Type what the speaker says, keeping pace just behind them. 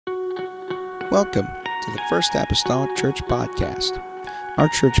Welcome to the First Apostolic Church Podcast. Our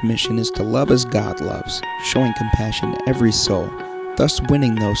church mission is to love as God loves, showing compassion to every soul, thus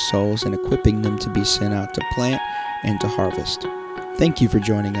winning those souls and equipping them to be sent out to plant and to harvest. Thank you for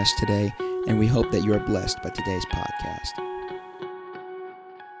joining us today, and we hope that you are blessed by today's podcast.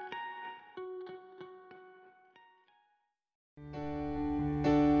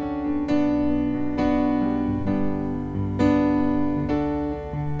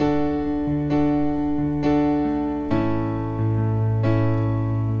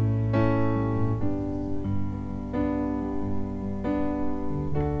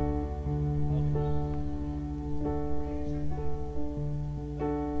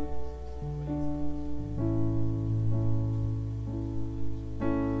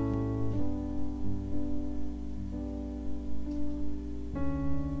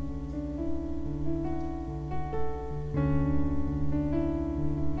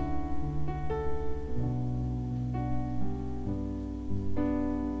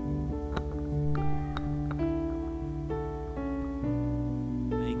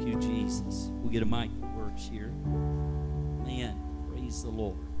 Get a mic that works here. Man, praise the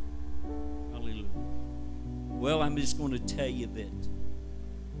Lord. Hallelujah. Well, I'm just going to tell you that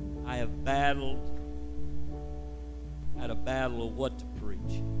I have had a battle of what to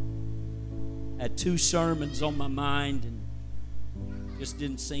preach. Had two sermons on my mind and just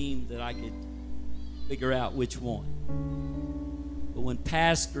didn't seem that I could figure out which one. But when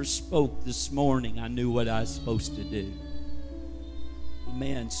Pastor spoke this morning, I knew what I was supposed to do.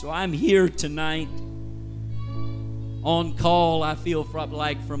 Amen. So I'm here tonight on call, I feel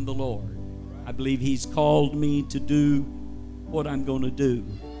like from the Lord. I believe He's called me to do what I'm going to do.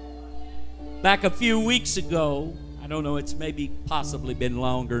 Back a few weeks ago, I don't know, it's maybe possibly been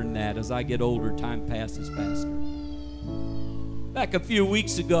longer than that. As I get older, time passes faster. Back a few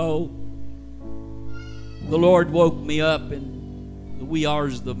weeks ago, the Lord woke me up in the wee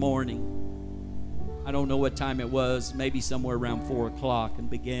hours of the morning. I don't know what time it was, maybe somewhere around 4 o'clock, and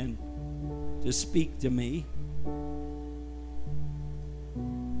began to speak to me.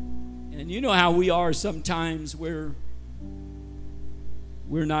 And you know how we are sometimes, we're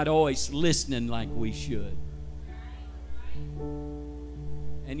not always listening like we should.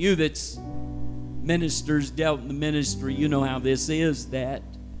 And you that's ministers, dealt in the ministry, you know how this is, that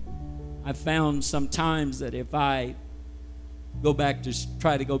I found sometimes that if I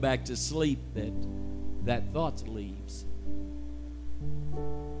try to go back to sleep, that thought leaves.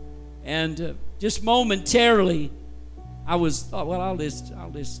 And just momentarily, I thought, well, I'll just,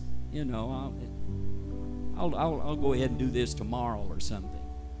 you know, I'll go ahead and do this tomorrow or something.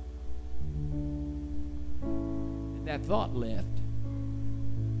 And that thought left.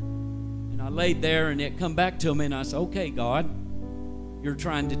 And I laid there, and it come back to me, and I said, okay, God, you're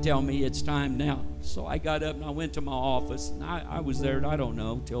trying to tell me it's time now. So I got up and I went to my office, and I was there, I don't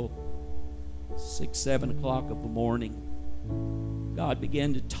know, till 6, 7 o'clock of the morning. God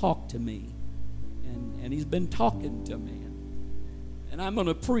began to talk to me, and He's been talking to me, and I'm going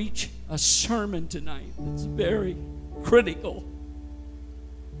to preach a sermon tonight that's very critical,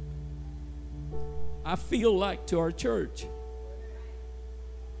 I feel like, to our church.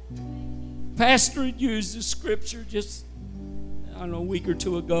 Pastor had used the scripture just, I don't know, a week or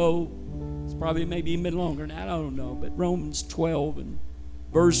two ago. It's probably maybe even longer than that, I don't know, but Romans 12 and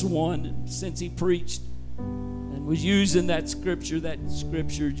Verse 1, and since he preached and was using that scripture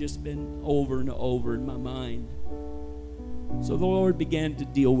just been over and over in my mind. So the Lord began to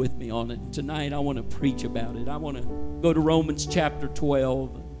deal with me on it. And tonight I want to preach about it. I want to go to Romans chapter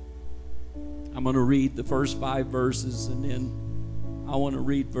 12. I'm going to read the first 5 verses, and then I want to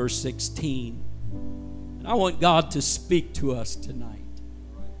read verse 16. And I want God to speak to us tonight.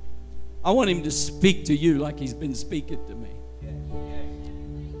 I want Him to speak to you like He's been speaking to me.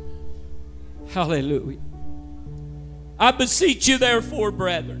 Hallelujah. I beseech you, therefore,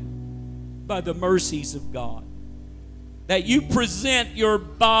 brethren, by the mercies of God, that you present your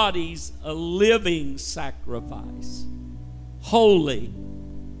bodies a living sacrifice, holy,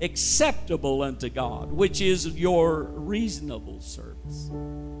 acceptable unto God, which is your reasonable service.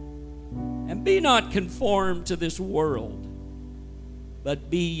 And be not conformed to this world, but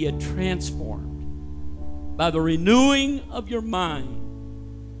be ye transformed by the renewing of your mind,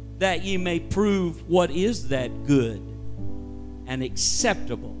 that ye may prove what is that good and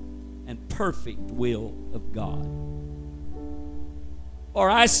acceptable and perfect will of God. For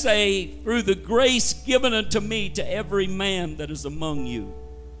I say, through the grace given unto me, to every man that is among you,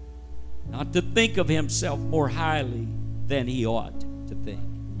 not to think of himself more highly than he ought to think,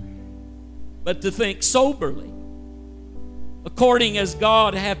 but to think soberly, according as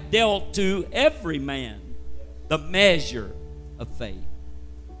God hath dealt to every man the measure of faith.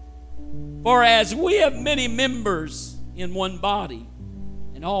 For as we have many members in one body,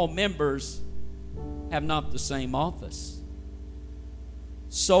 and all members have not the same office,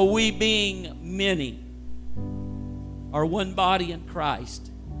 so we being many are one body in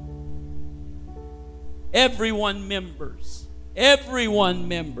Christ, everyone members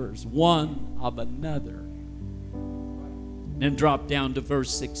one of another. Then drop down to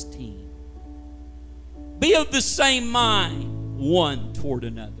verse 16. Be of the same mind one toward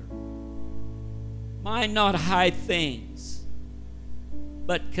another. Mind not high things,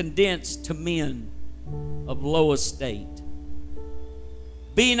 but condensed to men of low estate.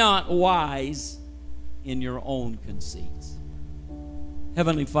 Be not wise in your own conceits.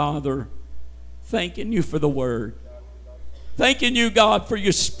 Heavenly Father, thanking you for the word. Thanking you, God, for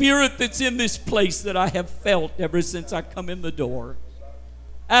your spirit that's in this place that I have felt ever since I come in the door.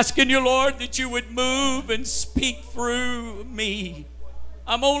 Asking you, Lord, that you would move and speak through me.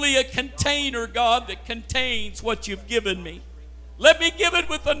 I'm only a container, God, that contains what you've given me. Let me give it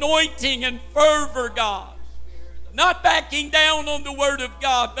with anointing and fervor, God. Not backing down on the word of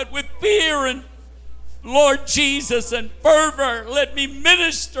God, but with fear and, Lord Jesus, and fervor. Let me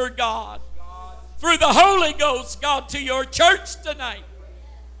minister, God, through the Holy Ghost, God, to your church tonight.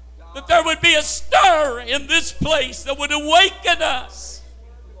 That there would be a stir in this place that would awaken us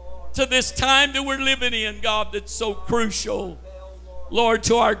to this time that we're living in, God, that's so crucial, Lord,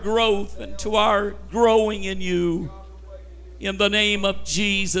 to our growth and to our growing in you. In the name of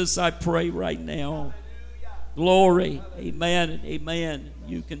Jesus, I pray right now. Glory. Amen and amen.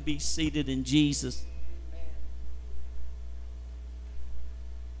 You can be seated in Jesus.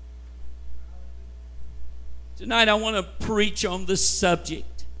 Tonight I want to preach on this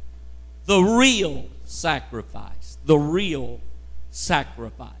subject, the real sacrifice. The real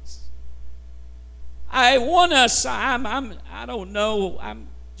sacrifice. I want us, I don't know, I'm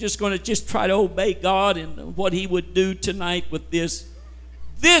just going to try to obey God and what he would do tonight with this.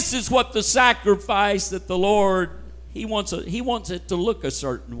 This is what the sacrifice that the Lord, he wants it to look a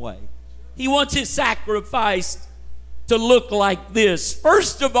certain way. He wants his sacrifice to look like this.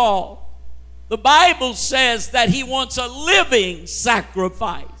 First of all, the Bible says that he wants a living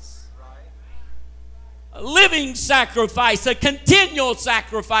sacrifice. A living sacrifice, a continual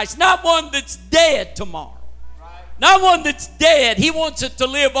sacrifice, not one that's dead tomorrow. Not one that's dead. He wants it to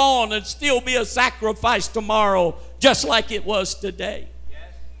live on and still be a sacrifice tomorrow, just like it was today.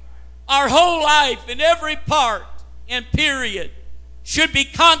 Our whole life, in every part and period, should be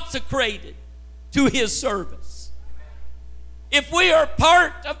consecrated to his service. If we are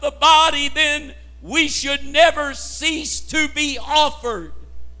part of the body, then we should never cease to be offered.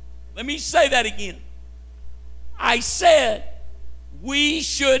 Let me say that again. I said we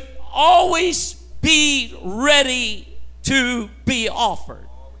should always be ready to be offered.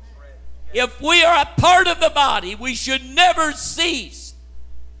 If we are a part of the body, we should never cease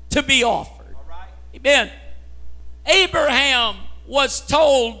to be offered. Amen. Abraham was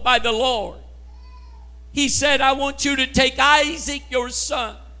told by the Lord, he said, I want you to take Isaac, your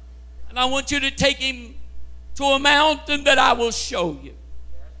son, and I want you to take him to a mountain that I will show you.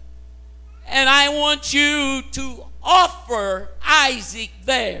 And I want you to offer Isaac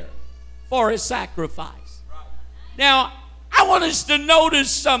there for a sacrifice. Now, I want us to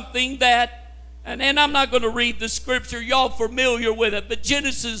notice something that, and I'm not going to read the scripture, y'all familiar with it, but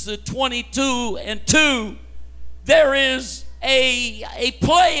Genesis 22:2, there is a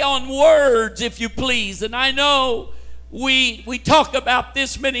play on words, if you please. And I know we talk about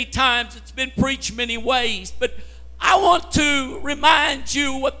this many times, it's been preached many ways, but I want to remind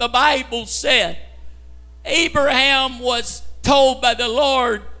you what the Bible said. Abraham was told by the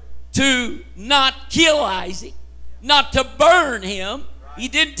Lord to not kill Isaac, not to burn him. He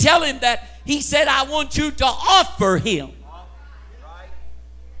didn't tell him that. He said, I want you to offer him.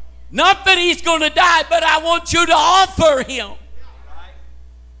 Not that he's going to die, but I want you to offer him.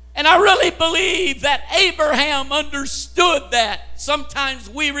 And I really believe that Abraham understood that. Sometimes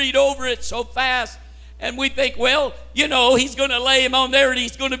we read over it so fast and we think, well, you know, he's going to lay him on there and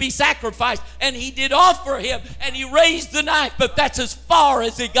he's going to be sacrificed. And he did offer him and he raised the knife, but that's as far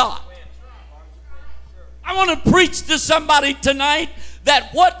as he got. I want to preach to somebody tonight that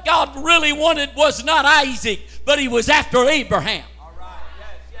what God really wanted was not Isaac, but he was after Abraham. All right.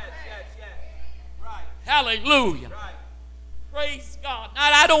 Yes. Right. Hallelujah. Right. Praise God.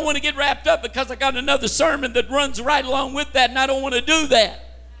 Now, I don't want to get wrapped up because I got another sermon that runs right along with that, and I don't want to do that.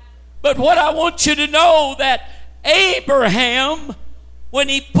 But what I want you to know that Abraham when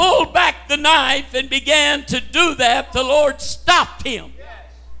he pulled back the knife and began to do that, the Lord stopped him.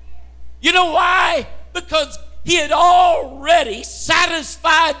 You know why? Because he had already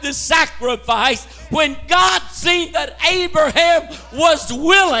satisfied the sacrifice. When God seen that Abraham was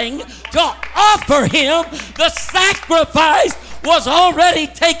willing to offer him, the sacrifice was already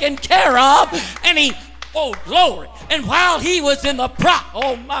taken care of. And he, oh glory. And while he was in the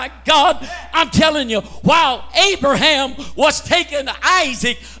oh my God, I'm telling you, while Abraham was taking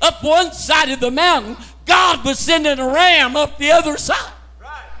Isaac up one side of the mountain, God was sending a ram up the other side.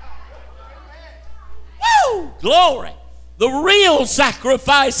 Woo! Glory. The real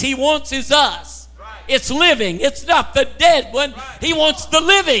sacrifice he wants is us. It's living. It's not the dead one. He wants the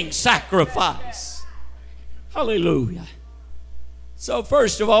living sacrifice. Hallelujah. So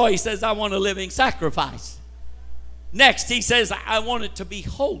first of all, he says, I want a living sacrifice. Next, he says, I want it to be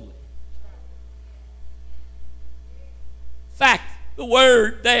holy. In fact, the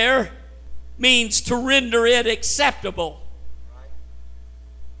word there means to render it acceptable.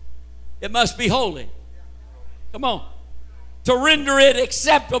 It must be holy. Come on. To render it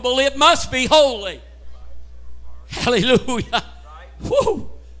acceptable, it must be holy. Hallelujah. Woo.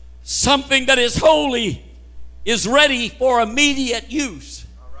 Something that is holy is ready for immediate use.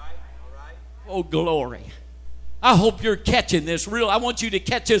 Oh, glory. I hope you're catching this real. I want you to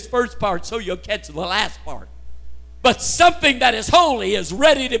catch this first part so you'll catch the last part. But something that is holy is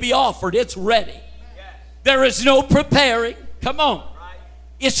ready to be offered. It's ready. There is no preparing. Come on.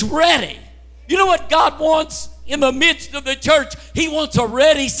 It's ready. You know what God wants in the midst of the church? He wants a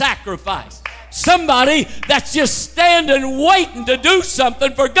ready sacrifice. Somebody that's just standing waiting to do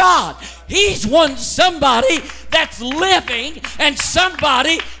something for God. He's wanting somebody that's living and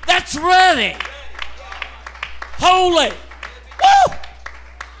somebody that's ready. Holy. Woo!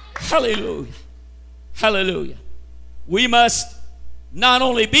 Hallelujah. Hallelujah. We must not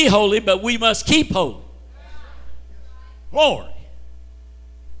only be holy, but we must keep holy. Glory.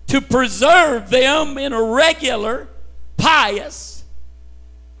 To preserve them in a regular, pious,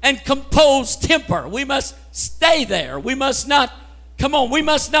 and composed temper. We must stay there. We must not, come on, we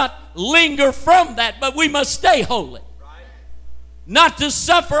must not linger from that, but we must stay holy. Not to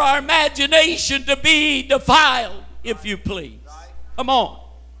suffer our imagination to be defiled, if you please. Come on.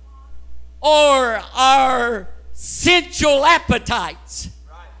 Or our sensual appetites.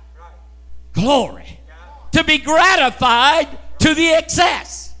 Glory. To be gratified to the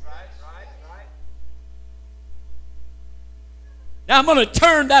excess. Now I'm going to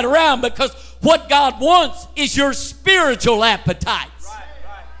turn that around, because what God wants is your spiritual appetites.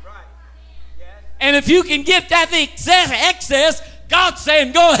 And if you can get that excess, God's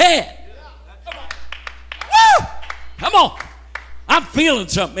saying, go ahead. Come on. Woo! Come on. I'm feeling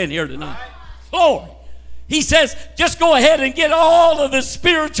something in here tonight. Glory. He says, just go ahead and get all of the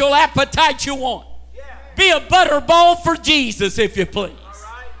spiritual appetites you want. Be a butterball for Jesus, if you please.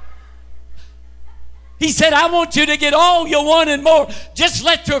 He said, I want you to get all you want and more. Just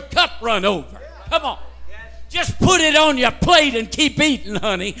let your cup run over. Come on. Just put it on your plate and keep eating,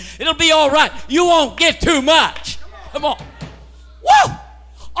 honey. It'll be all right. You won't get too much. Come on. Woo!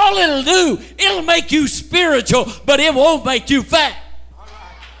 All it'll do, it'll make you spiritual, but it won't make you fat.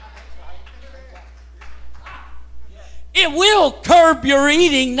 It will curb your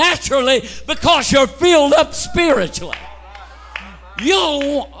eating naturally because you're filled up spiritually.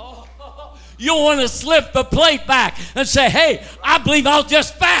 You'll want to slip the plate back and say, hey, I believe I'll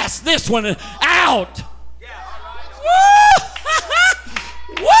just fast this one out. Woo!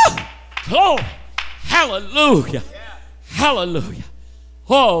 Woo! Glory. Hallelujah. Hallelujah.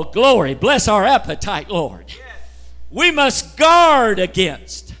 Oh, glory. Bless our appetite, Lord. We must guard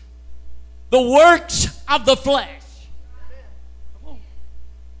against the works of the flesh.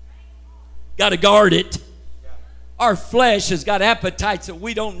 Got to guard it. Our flesh has got appetites that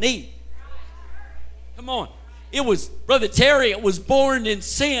we don't need. Come on. It was, Brother Terry, it was born in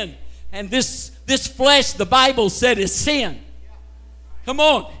sin. And this flesh, the Bible said, is sin. Come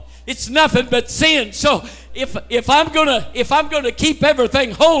on. It's nothing but sin. So if I'm gonna keep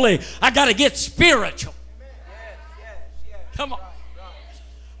everything holy, I gotta get spiritual. Come on.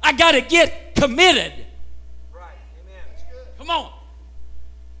 I gotta get committed. Come on.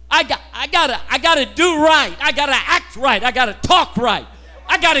 I gotta do right. I gotta act right. I gotta talk right.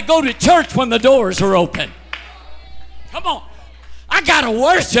 I gotta go to church when the doors are open. Come on. I gotta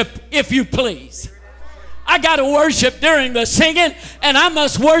worship, if you please. I gotta worship during the singing, and I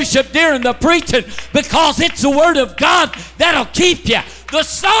must worship during the preaching, because it's the Word of God that'll keep you. The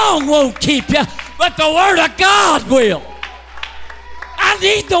song won't keep you, but the Word of God will. I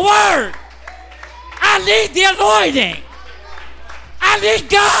need the Word. I need the anointing. I I need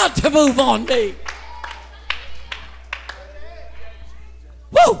God to move on me.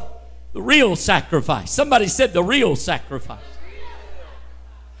 Woo! The real sacrifice. Somebody said the real sacrifice.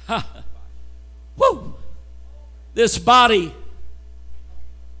 Woo! This body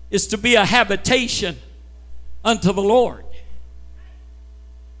is to be a habitation unto the Lord,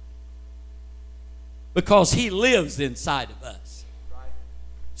 because He lives inside of us.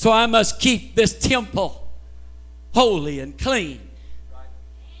 So I must keep this temple holy and clean.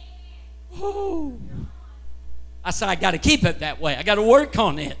 Woo! I said, I got to keep it that way. I got to work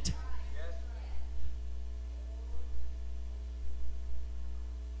on it.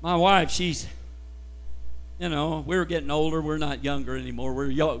 My wife, she's, we're getting older. We're not younger anymore.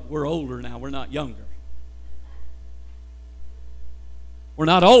 We're older now. We're not younger. We're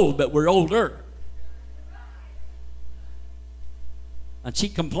not old, but we're older. And she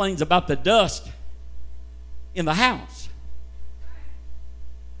complains about the dust in the house.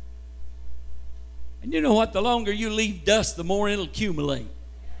 And you know what? The longer you leave dust, the more it'll accumulate.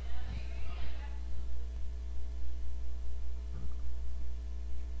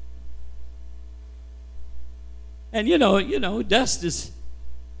 And you know, dust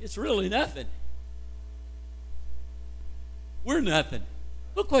it's really nothing. We're nothing.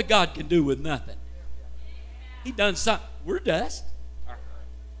 Look what God can do with nothing. He done something. We're dust.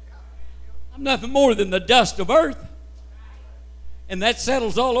 I'm nothing more than the dust of earth. And that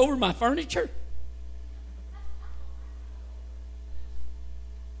settles all over my furniture.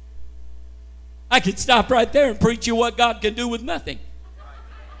 I could stop right there and preach you what God can do with nothing.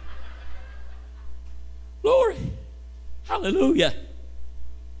 Glory. Hallelujah.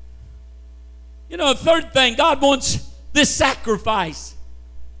 The third thing, God wants this sacrifice.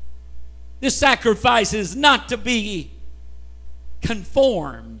 This sacrifice is not to be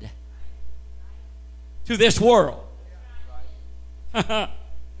conformed to this world.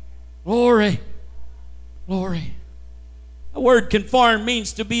 Glory. Glory. The word conform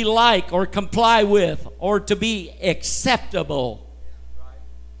means to be like or comply with or to be acceptable.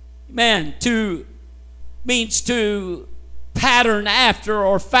 Amen. Means to pattern after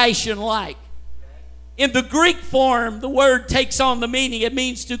or fashion like. In the Greek form, the word takes on the meaning. It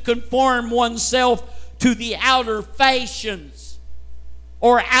means to conform oneself to the outer fashions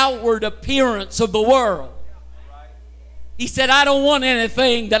or outward appearance of the world. He said, I don't want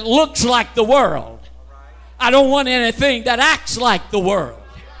anything that looks like the world. I don't want anything that acts like the world.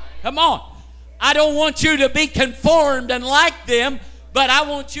 Come on. I don't want you to be conformed and like them, but I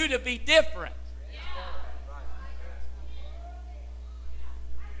want you to be different.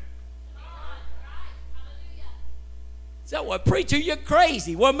 Is that what, preacher, you're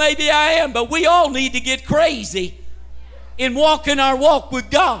crazy? Well, maybe I am, but we all need to get crazy in walking our walk with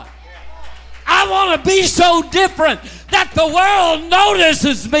God. I want to be so different that the world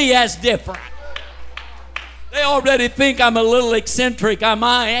notices me as different. They already think I'm a little eccentric.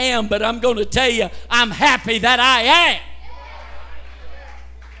 I am, but I'm going to tell you, I'm happy that I am.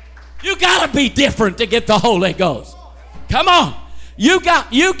 You got to be different to get the Holy Ghost. Come on. You got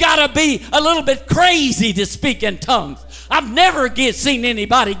to be a little bit crazy to speak in tongues. I've never seen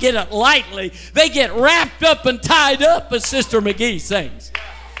anybody get it lightly. They get wrapped up and tied up, as Sister McGee sings.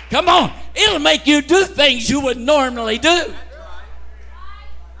 Come on. It'll make you do things you would normally do.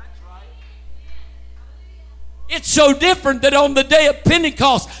 It's so different that on the day of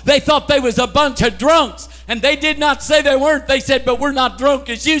Pentecost, they thought they was a bunch of drunks. And they did not say they weren't. They said, but we're not drunk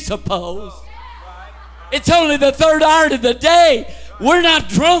as you suppose. It's only the third hour of the day. We're not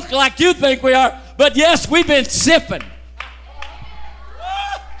drunk like you think we are. But yes, we've been sipping.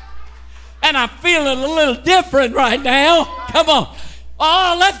 And I'm feeling a little different right now. Come on.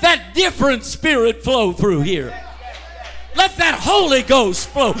 Oh, let that different spirit flow through here. Let that Holy Ghost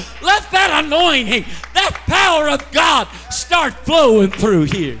flow. Let that anointing, that power of God start flowing through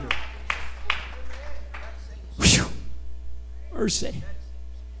here. Whew. Mercy.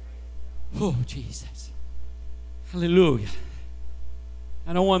 Oh, Jesus. Hallelujah.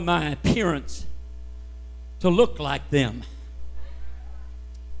 I don't want my appearance to look like them.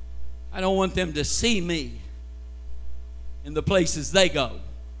 I don't want them to see me in the places they go.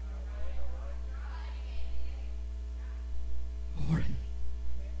 Lord,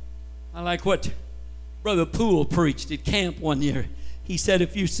 I like what Brother Poole preached at camp one year. He said,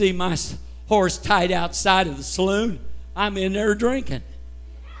 if you see my horse tied outside of the saloon, I'm in there drinking.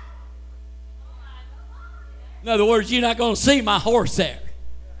 In other words, you're not going to see my horse there.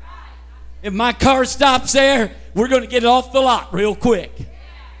 If my car stops there, we're going to get it off the lot real quick.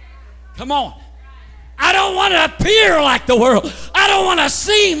 Come on. I don't want to appear like the world. I don't want to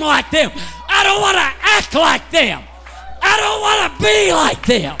seem like them. I don't want to act like them. I I don't want to be like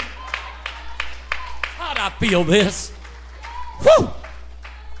them. How'd I feel this? Whew.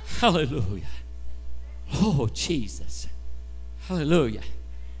 Hallelujah. Oh, Jesus. Hallelujah.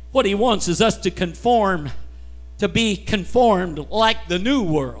 What he wants is us to conform, to be conformed like the new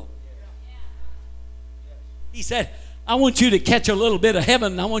world. He said, I want you to catch a little bit of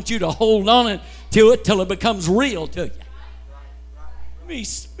heaven, and I want you to hold on to it till it becomes real to you.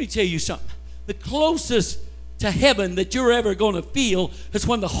 Let me tell you something. The closest to heaven that you're ever going to feel is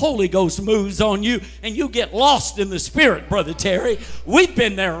when the Holy Ghost moves on you and you get lost in the Spirit, Brother Terry. We've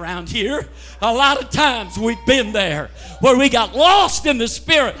been there around here. A lot of times we've been there where we got lost in the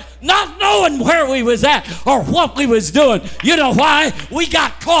Spirit, not knowing where we was at or what we was doing. You know why? We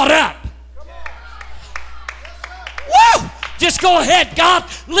got caught up. Woo! Just go ahead, God.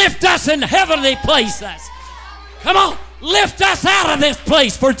 Lift us in heavenly places. Come on. Lift us out of this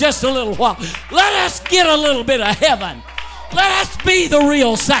place for just a little while. Let us get a little bit of heaven. Let us be the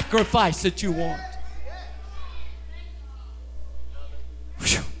real sacrifice that you want.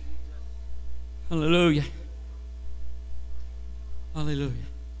 Whew. Hallelujah. Hallelujah.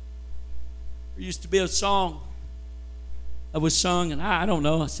 There used to be a song that was sung, and I don't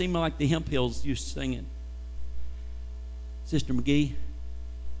know, it seemed like the Hemp Hills used to sing it. Sister McGee,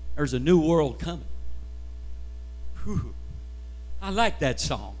 there's a new world coming. Whew. I like that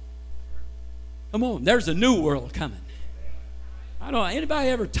song. Come on, there's a new world coming. I don't know, anybody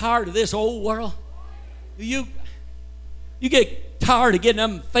ever tired of this old world? You get tired of getting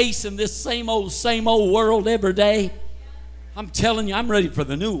them facing this same old world every day? I'm telling you, I'm ready for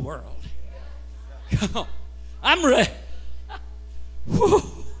the new world. Come on, I'm ready. Whew.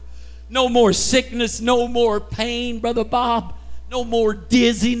 No more sickness, no more pain, Brother Bob. No more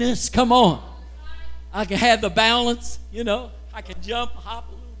dizziness. Come on. I can have the balance, you know. I can jump, hop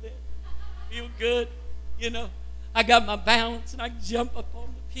a little bit, feel good, you know. I got my balance and I can jump up on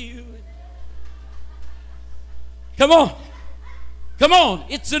the pew. Come on. Come on.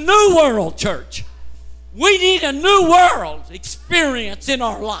 It's a new world, church. We need a new world experience in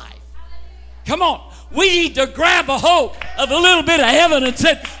our life. Come on. We need to grab a hold of a little bit of heaven and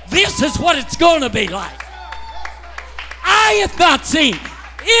say, this is what it's going to be like. Eye hath not seen,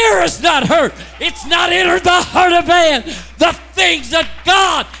 ear has not heard, it's not entered the heart of man, the things that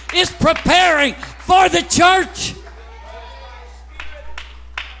God is preparing for the church.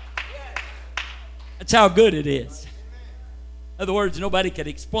 That's how good it is. In other words, nobody can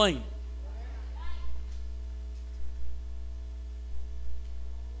explain it.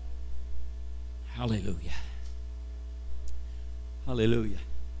 Hallelujah. Hallelujah.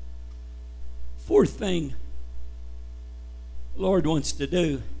 Fourth thing the Lord wants to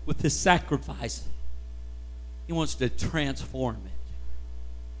do with this sacrifice, He wants to transform it.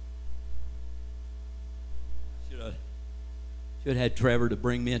 Should have had Trevor to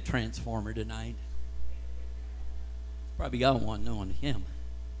bring me a transformer tonight. Probably got one knowing him.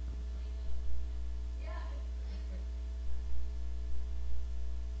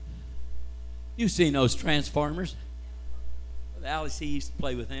 You've seen those transformers. Alice, he used to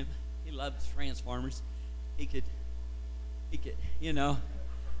play with him. He loved transformers. He could, you know,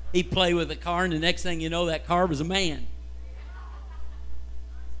 he'd play with a car, and the next thing you know, that car was a man.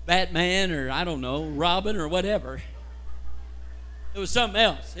 Batman, or I don't know, Robin, or whatever. It was something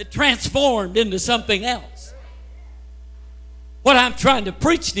else. It transformed into something else. What I'm trying to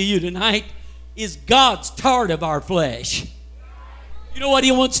preach to you tonight is God's tired of our flesh. You know what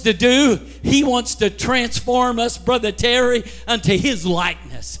He wants to do? He wants to transform us, Brother Terry, unto His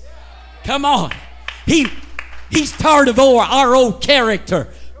likeness. Come on. He's tired of our old character.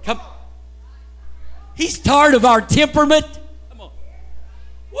 He's tired of our temperament. Come on.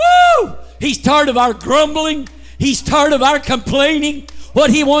 Woo! He's tired of our grumbling. He's tired of our complaining. What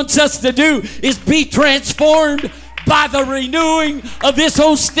He wants us to do is be transformed by the renewing of this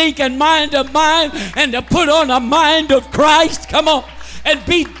old stinking mind of mine, and to put on a mind of Christ. Come on. And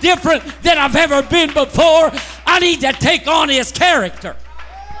be different than I've ever been before. I need to take on His character.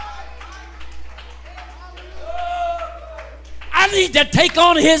 I need to take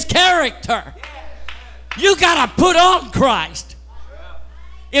on His character. You got to put on Christ.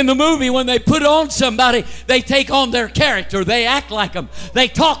 In the movie, when they put on somebody, they take on their character. They act like them. They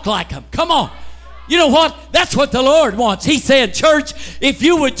talk like them. Come on. You know what? That's what the Lord wants. He said, church, if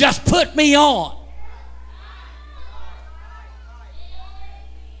you would just put me on.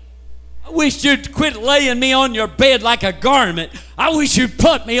 I wish you'd quit laying me on your bed like a garment. I wish you'd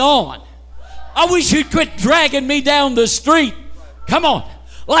put me on. I wish you'd quit dragging me down the street. Come on,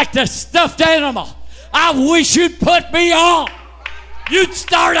 like the stuffed animal. I wish you'd put me on. You'd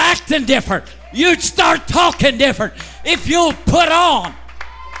start acting different. You'd start talking different. if you'll put on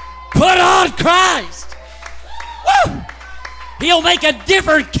Christ. Woo! He'll make a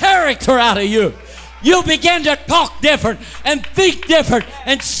different character out of you. You'll begin to talk different and think different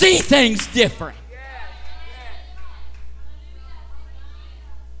and see things different.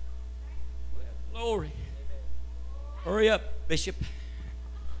 Glory. Hurry up, Bishop.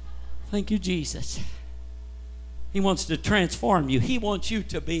 Thank you, Jesus. He wants to transform you. He wants you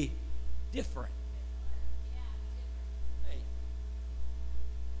to be different. Hey.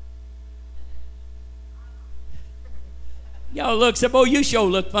 Y'all look, say, boy, you sure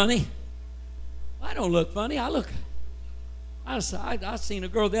look funny. I don't look funny. I seen a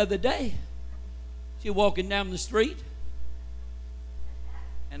girl the other day. She walking down the street.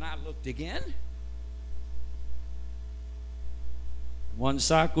 And I looked again. One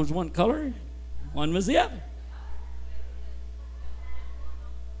sock was one color, one was the other.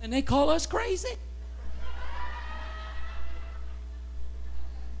 And they call us crazy.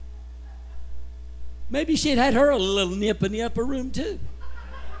 Maybe she'd had her a little nip in the upper room too.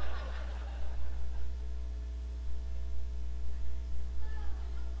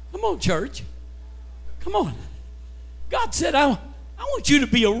 Come on, church. Come on. God said, I want you to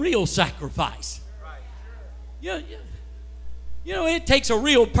be a real sacrifice. Yeah. You know, it takes a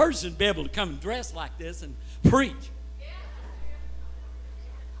real person to be able to come and dress like this and preach.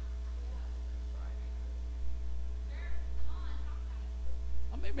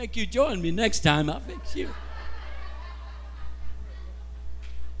 I may make you join me next time. I'll fix you.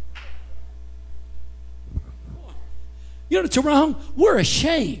 You know what's wrong? We're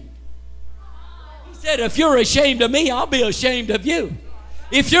ashamed. He said, if you're ashamed of me, I'll be ashamed of you.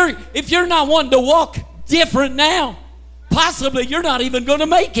 If you're not wanting to walk different now, possibly you're not even going to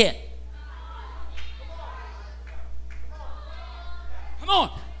make it. Come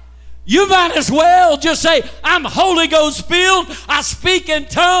on. You might as well just say, I'm Holy Ghost filled. I speak in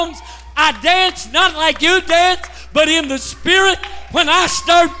tongues. I dance not like you dance, but in the Spirit. When I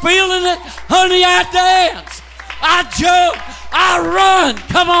start feeling it, honey, I dance. I jump. I run.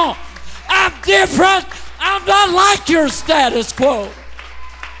 Come on. I'm different. I'm not like your status quo.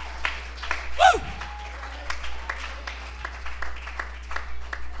 Woo!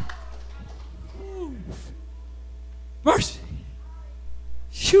 Mercy.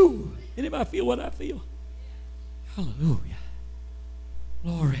 Shoo. Anybody feel what I feel? Hallelujah.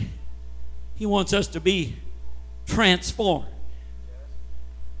 Glory. He wants us to be transformed.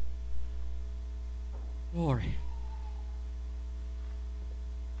 Glory.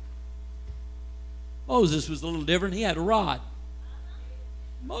 Moses was a little different. He had a rod.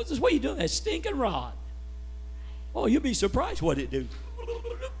 Moses, what are you doing? That stinking rod. Oh, you'll be surprised what it do.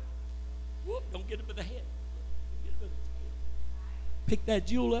 Whoop, don't get it with the head. Pick that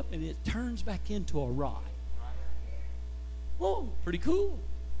jewel up and it turns back into a rod. Oh, pretty cool.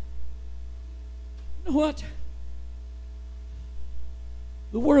 You know what?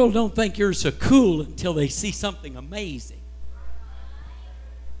 The world don't think you're so cool until they see something amazing.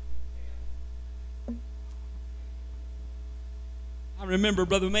 I remember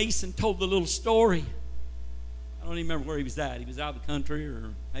Brother Mason told the little story. I don't even remember where he was at. He was out of the country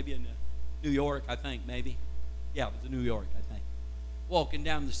or maybe in New York, I think, maybe. Yeah, it was in New York, I think. Walking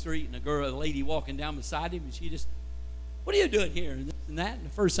down the street and a lady walking down beside him, and she just, what are you doing here? And this and that. And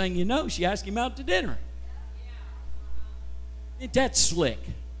the first thing you know, she asked him out to dinner. Ain't that slick?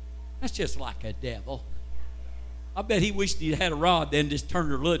 That's just like a devil. I bet he wished he had a rod, then just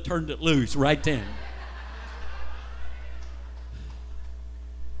turned it loose right then.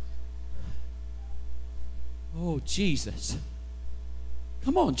 Oh, Jesus.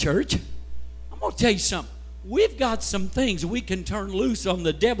 Come on, church. I'm going to tell you something. We've got some things we can turn loose on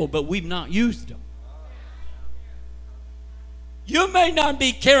the devil, but we've not used them. You may not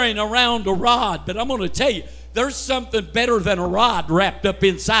be carrying around a rod, but I'm going to tell you, there's something better than a rod wrapped up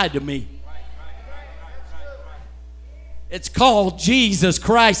inside of me. It's called Jesus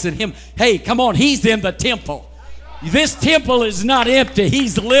Christ and Him. Hey, come on, He's in the temple. This temple is not empty.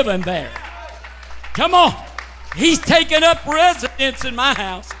 He's living there. Come on. He's taken up residence in my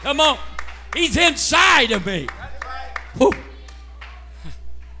house. Come on. He's inside of me. Whew.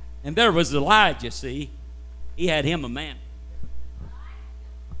 And there was Elijah, see. He had him a man.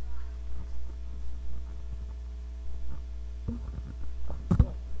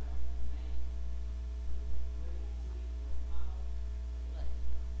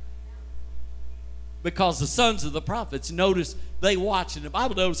 Because the sons of the prophets, notice they watched, and the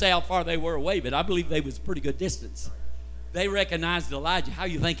Bible doesn't say how far they were away, but I believe they was a pretty good distance. They recognized Elijah. How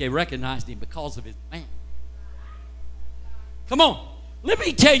you think they recognized him? Because of his man. Come on. Let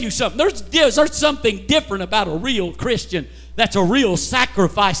me tell you something. There's something different about a real Christian that's a real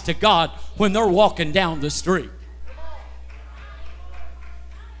sacrifice to God when they're walking down the street.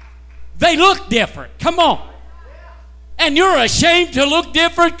 They look different. Come on. And you're ashamed to look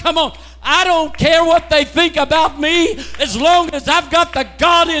different? Come on. I don't care what they think about me as long as I've got the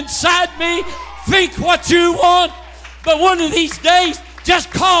God inside me. Think what you want. But one of these days,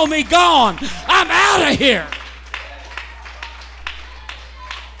 just call me gone. I'm out of here.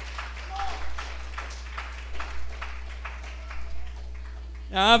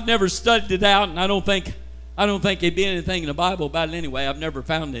 Now, I've never studied it out, and I don't think there'd be anything in the Bible about it anyway. I've never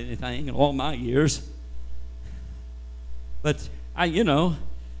found anything in all my years. But,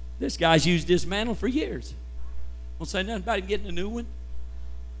 this guy's used this mantle for years. Won't say nothing about him getting a new one.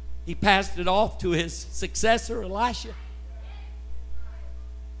 He passed it off to his successor, Elisha.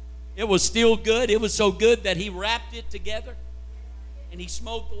 It was still good. It was so good that he wrapped it together, and he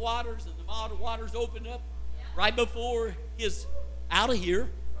smote the waters, and the waters opened up right before his out of here.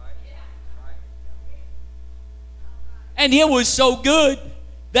 And it was so good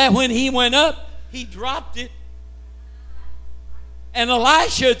that when he went up, he dropped it. And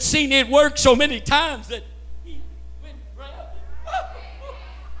Elisha had seen it work so many times that he went and grabbed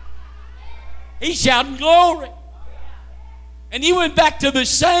it. He shouted glory. And he went back to the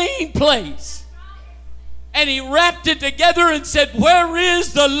same place. And he wrapped it together and said, "Where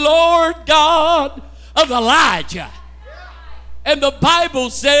is the Lord God of Elijah?" And the Bible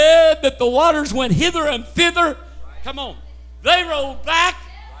said that the waters went hither and thither. Come on. They rolled back,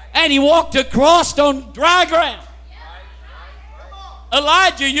 and he walked across on dry ground.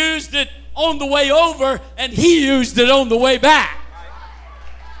 Elijah used it on the way over, and he used it on the way back.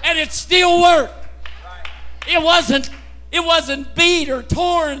 And it still worked. It wasn't beat or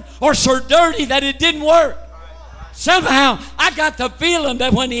torn or so dirty that it didn't work. Somehow, I got the feeling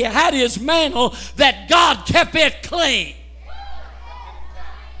that when he had his mantle, that God kept it clean.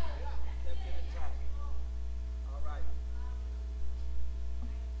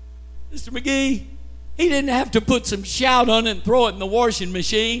 Mr. McGee, he didn't have to put some shout on it and throw it in the washing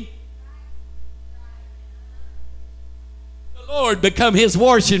machine. The Lord become his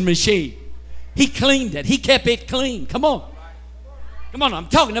washing machine. He cleaned it. He kept it clean. Come on. Come on, I'm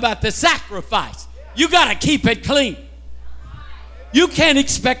talking about the sacrifice. You got to keep it clean. You can't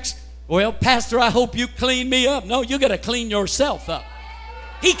expect, well, Pastor, I hope you clean me up. No, you got to clean yourself up.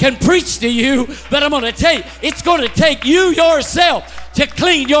 He can preach to you, but I'm going to tell you, it's going to take you yourself to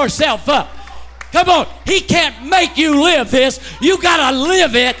clean yourself up. Come on, he can't make you live this. You got to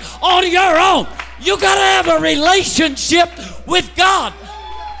live it on your own. You got to have a relationship with God.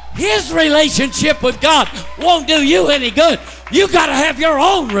 His relationship with God won't do you any good. You got to have your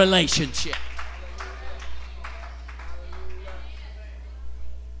own relationship.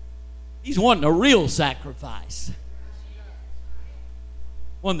 He's wanting a real sacrifice.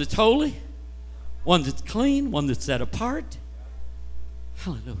 One that's holy, one that's clean, one that's set apart.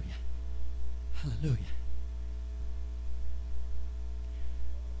 Hallelujah. Hallelujah.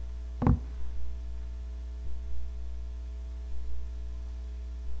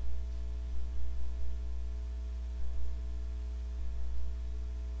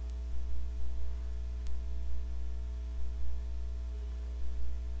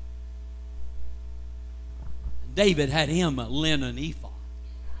 David had him a linen ephod.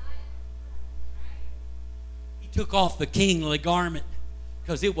 He took off the kingly garment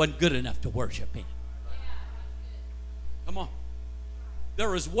because it wasn't good enough to worship in. Come on. There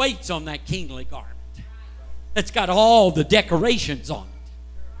was weights on that kingly garment. It's got all the decorations on it.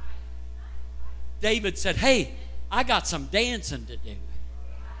 David said, "Hey, I got some dancing to do."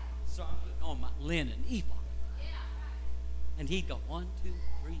 So I'm putting on my linen ephod. And he'd go 1, 2,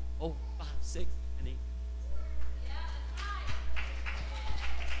 3, 4, 5, 6.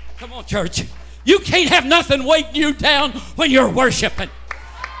 Come on, church. You can't have nothing weighting you down when you're worshiping.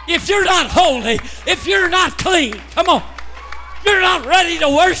 If you're not holy, if you're not clean, come on. You're not ready to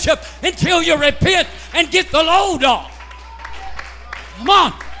worship until you repent and get the load off. Come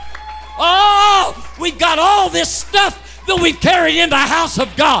on. Oh, we've got all this stuff that we've carried in the house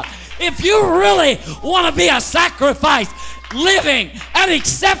of God. If you really want to be a sacrifice, living and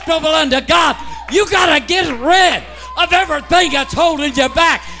acceptable unto God, you got to get rid of everything that's holding you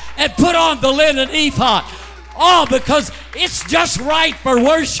back and put on the linen ephod. Oh, because it's just right for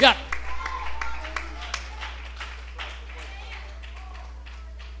worship.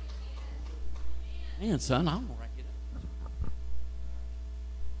 Man, son, I'm going to write it up.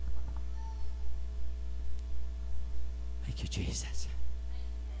 Thank you, Jesus.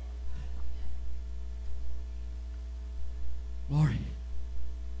 Glory.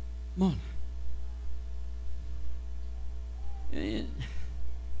 Come on. And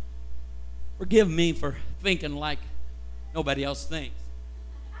forgive me for thinking like nobody else thinks.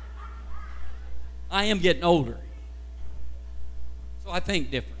 I am getting older, so I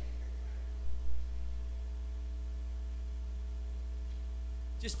think different.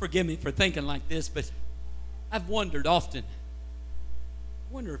 Just forgive me for thinking like this, but I've wondered often,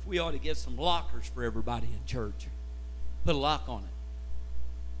 I wonder if we ought to get some lockers for everybody in church. Put a lock on it.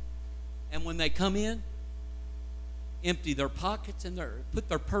 And when they come in, empty their pockets and put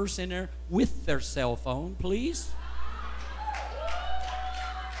their purse in there with their cell phone, please.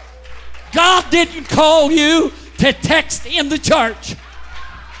 God didn't call you to text in the church.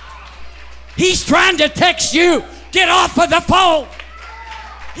 He's trying to text you. Get off of the phone.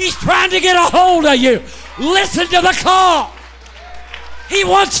 He's trying to get a hold of you. Listen to the call. He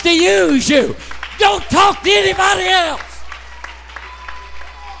wants to use you. Don't talk to anybody else.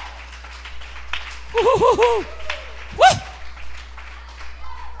 Woo-hoo-hoo-hoo. Woo.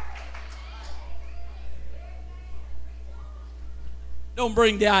 Don't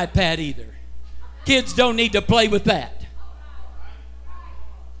bring the iPad either. Kids don't need to play with that.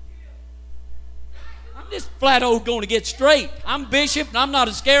 I'm just flat out going to get straight. I'm bishop and I'm not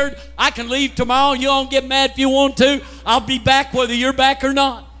scared. I can leave tomorrow. You don't get mad if you want to. I'll be back whether you're back or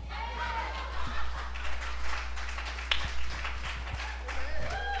not.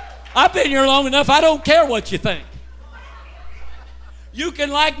 I've been here long enough. I don't care what you think. You can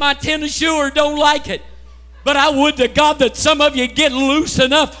like my tennis shoe or don't like it. But I would to God that some of you get loose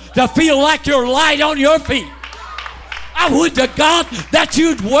enough to feel like you're light on your feet. I would to God that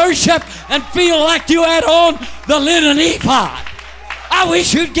you'd worship and feel like you had on the linen ephod. I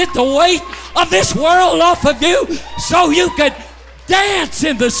wish you'd get the weight of this world off of you so you could dance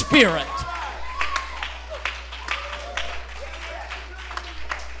in the Spirit.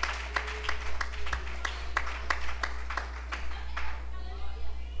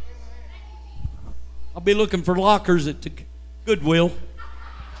 I'll be looking for lockers at the Goodwill.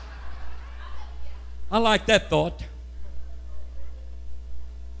 I like that thought.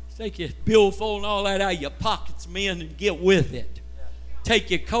 Take your billfold and all that out of your pockets, men, and get with it. Take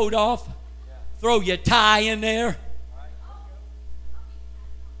your coat off. Throw your tie in there.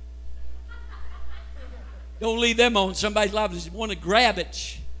 Don't leave them on. Somebody's liable to want to grab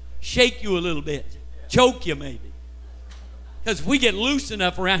it, shake you a little bit, choke you maybe. Because if we get loose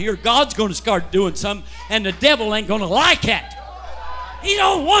enough around here, God's going to start doing something, and the devil ain't going to like it. He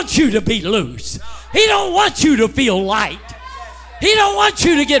don't want you to be loose. He don't want you to feel light. He don't want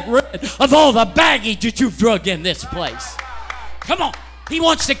you to get rid of all the baggage that you've drugged in this place. Come on. He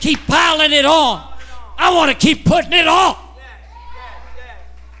wants to keep piling it on. I want to keep putting it on.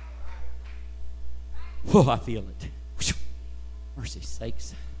 Oh, I feel it. Mercy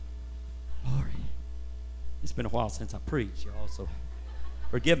sakes. Glory. It's been a while since I preached, y'all, so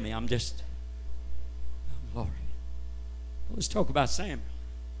forgive me. I'm just, oh, glory. Let's talk about Samuel.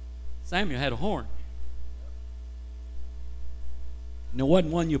 Samuel had a horn. And it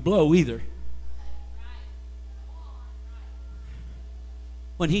wasn't one you blow either.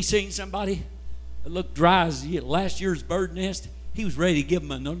 When he seen somebody that looked dry as last year's bird nest, he was ready to give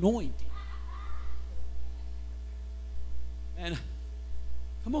them an anointing. And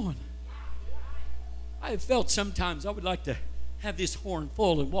come on. I have felt sometimes I would like to have this horn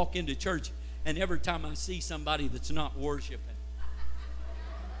full and walk into church, and every time I see somebody that's not worshiping,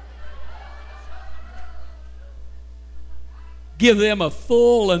 give them a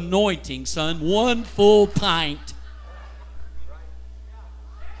full anointing, son. One full pint.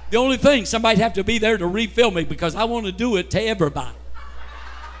 The only thing, somebody'd have to be there to refill me because I want to do it to everybody.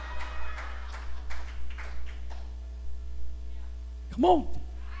 Come on.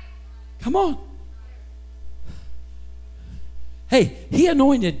 Come on. Hey, he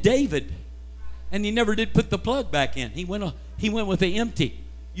anointed David, and he never did put the plug back in. He went with the empty.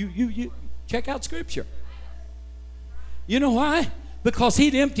 You check out Scripture. You know why? Because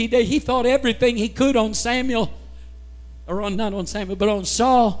he'd emptied it. He thought everything he could on Samuel, or not on Samuel, but on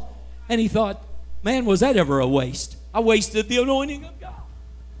Saul, and he thought, man, was that ever a waste? I wasted the anointing of God.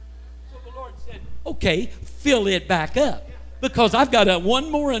 So the Lord said, okay, fill it back up, because I've got one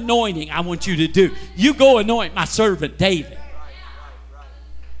more anointing I want you to do. You go anoint my servant David.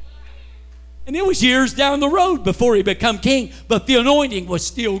 And it was years down the road before he became king, but the anointing was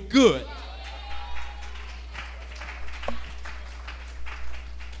still good.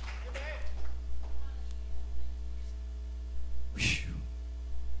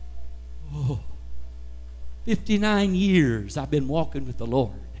 Oh, 59 years I've been walking with the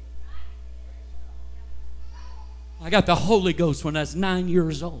Lord. I got the Holy Ghost when I was 9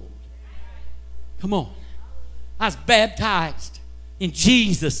 years old. Come on. I was baptized in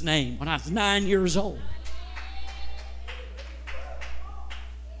Jesus' name when I was 9 years old.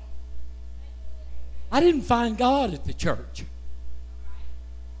 I didn't find God at the church.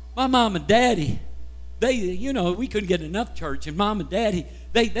 My mom and daddy, we couldn't get enough church, and mom and daddy,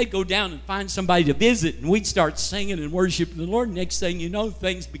 they'd go down and find somebody to visit, and we'd start singing and worshiping the Lord. Next thing you know,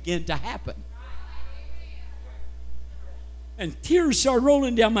 things begin to happen. And tears started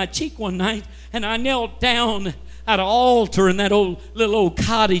rolling down my cheek one night, and I knelt down at an altar in that little old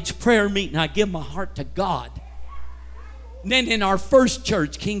cottage prayer meeting. I give my heart to God. And then in our first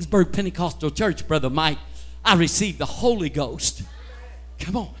church, Kingsburg Pentecostal Church, Brother Mike, I received the Holy Ghost.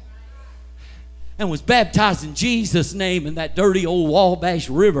 Come on. And was baptized in Jesus' name in that dirty old Wabash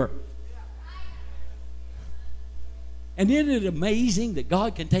River. And isn't it amazing that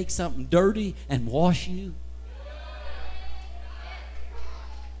God can take something dirty and wash you?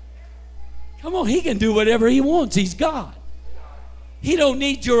 Come on, He can do whatever He wants. He's God. He don't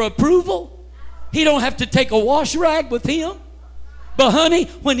need your approval. He don't have to take a wash rag with Him. But honey,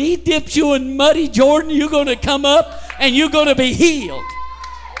 when He dips you in muddy Jordan, you're going to come up and you're going to be healed.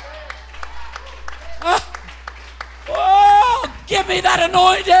 Oh, give me that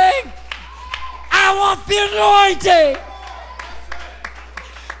anointing. I want the anointing.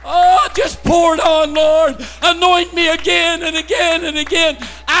 Oh, just pour it on, Lord. Anoint me again and again and again.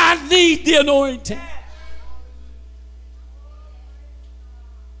 I need the anointing.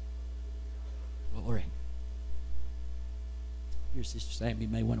 Glory. Here, Sister Sammy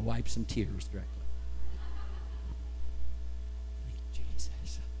may want to wipe some tears directly. Thank you,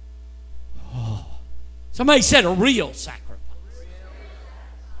 Jesus. Oh. Somebody said a real sacrifice.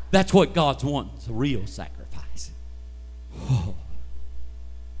 That's what God's wanting, a real sacrifice. Oh.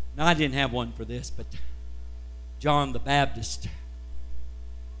 Now, I didn't have one for this, but John the Baptist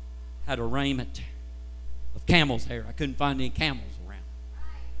had a raiment of camel's hair. I couldn't find any camels around.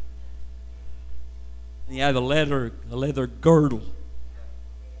 And he had a leather girdle.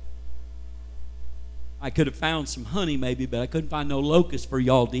 I could have found some honey maybe, but I couldn't find no locusts for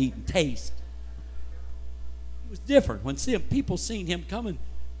y'all to eat and taste. It was different. When people seen him coming,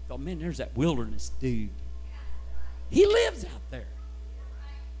 thought, man, there's that wilderness dude. He lives out there.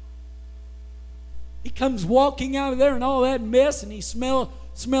 He comes walking out of there and all that mess, and he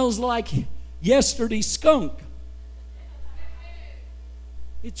smells like yesterday's skunk.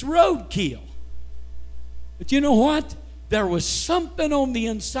 It's roadkill. But you know what? There was something on the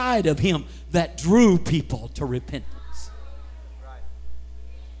inside of him that drew people to repentance.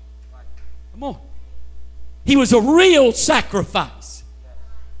 Come on. He was a real sacrifice.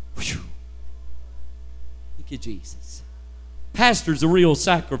 Whew. Thank you, Jesus. Pastor's a real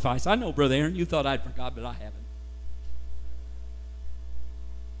sacrifice. I know, Brother Aaron, you thought I'd forgot, but I haven't.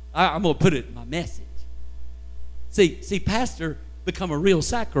 I'm going to put it in my message. See, Pastor become a real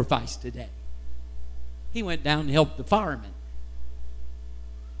sacrifice today. He went down and helped the firemen.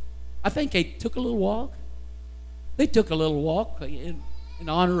 I think they took a little walk. They took a little walk in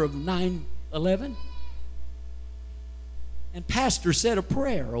honor of 9/11. And Pastor said a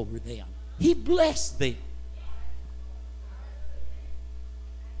prayer over them. He blessed them.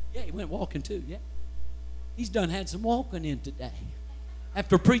 Yeah, he went walking too, yeah. He's done had some walking in today.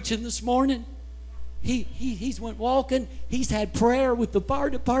 After preaching this morning, he's went walking. He's had prayer with the fire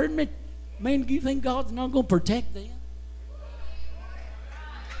department. Man, do you think God's not going to protect them?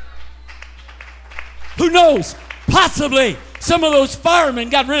 Who knows? Possibly some of those firemen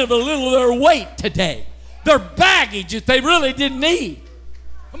got rid of a little of their weight today. Their baggage that they really didn't need.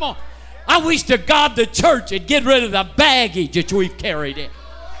 Come on. I wish to God the church would get rid of the baggage that we've carried in.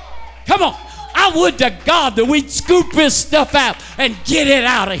 Come on. I would to God that we'd scoop this stuff out and get it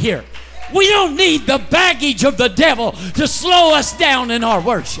out of here. We don't need the baggage of the devil to slow us down in our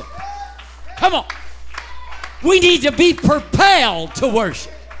worship. Come on. We need to be propelled to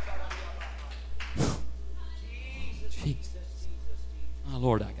worship. Jesus. Oh,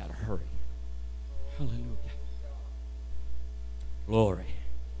 Lord, I got to hurry. Hallelujah. Glory.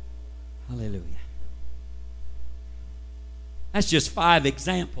 Hallelujah. That's just 5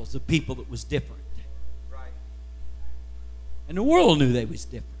 examples of people that was different. Right. And the world knew they was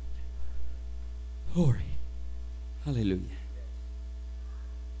different. Glory. Hallelujah.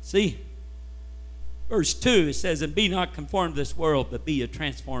 See, verse 2, it says, and be not conformed to this world, but be ye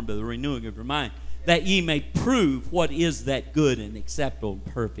transformed by the renewing of your mind, that ye may prove what is that good and acceptable and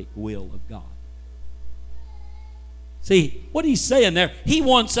perfect will of God. See, what he's saying there, he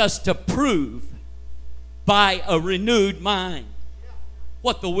wants us to prove by a renewed mind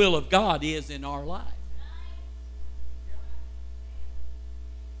what the will of God is in our life.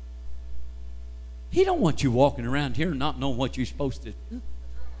 He don't want you walking around here and not knowing what you're supposed to do.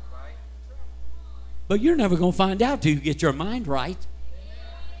 But you're never going to find out till you get your mind right.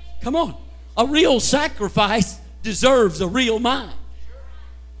 Come on. A real sacrifice deserves a real mind.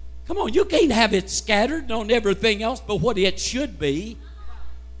 Come on, you can't have it scattered on everything else but what it should be.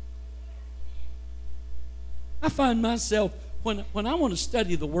 I find myself, when I want to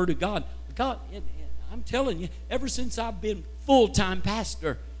study the Word of God, I'm telling you, ever since I've been full-time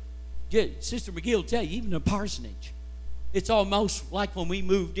pastor, Sister McGee will tell you, even the parsonage, it's almost like when we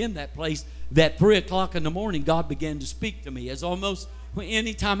moved in that place, that 3 o'clock in the morning, God began to speak to me. It's almost,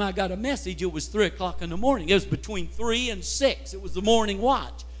 anytime I got a message, it was 3 o'clock in the morning. It was between 3 and 6. It was the morning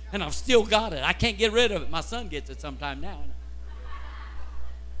watch. And I've still got it. I can't get rid of it. My son gets it sometime now.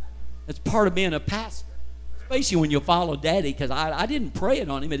 It's part of being a pastor. Especially when you follow Daddy, because I didn't pray it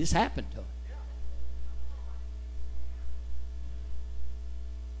on him. It just happened to him.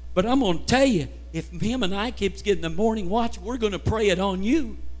 But I'm going to tell you, if him and I keeps getting the morning watch, we're going to pray it on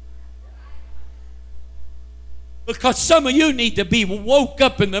you. Because some of you need to be woke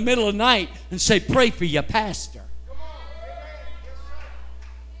up in the middle of the night and say, pray for your pastor.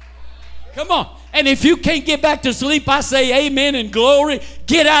 Come on. And if you can't get back to sleep, I say amen and glory.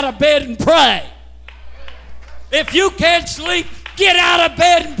 Get out of bed and pray. If you can't sleep, get out of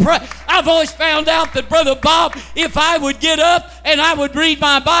bed and pray. I've always found out that, Brother Bob, if I would get up and I would read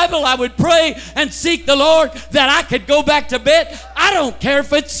my Bible, I would pray and seek the Lord, that I could go back to bed. I don't care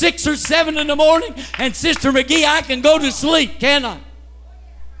if it's 6 or 7 in the morning, and Sister McGee, I can go to sleep, can I?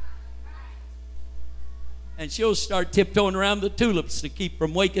 And she'll start tiptoeing around the tulips to keep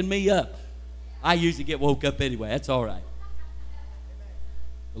from waking me up. I usually get woke up anyway. That's all right.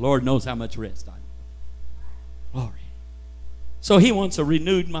 The Lord knows how much rest I need. Glory. So He wants a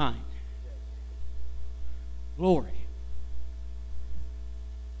renewed mind. Glory.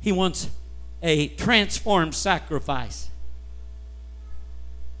 He wants a transformed sacrifice.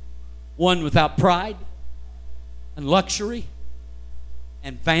 One without pride and luxury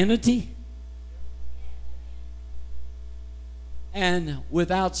and vanity, and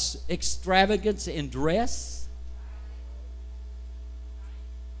without extravagance in dress,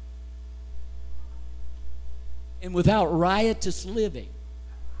 and without riotous living.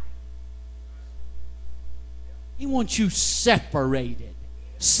 He wants you separated,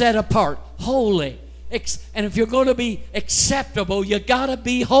 set apart, holy. And if you're going to be acceptable, you got to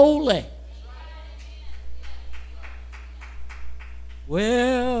be holy.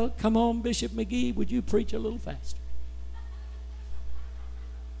 Well, come on, Bishop McGee, would you preach a little faster?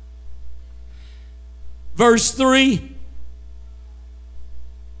 Verse 3.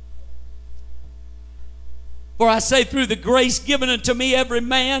 For I say, through the grace given unto me, every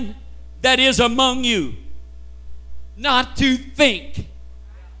man that is among you, not to think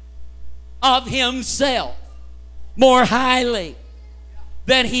of himself more highly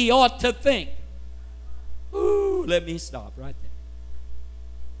than he ought to think. Ooh, let me stop right there.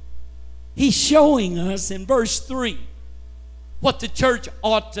 He's showing us in verse 3 what the church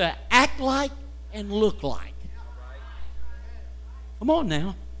ought to act like and look like. Come on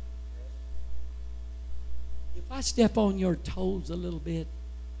now. If I step on your toes a little bit,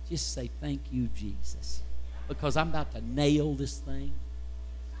 just say thank you, Jesus, because I'm about to nail this thing.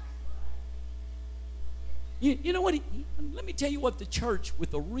 You know what? Let me tell you what the church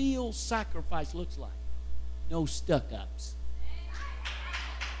with a real sacrifice looks like. No stuck-ups.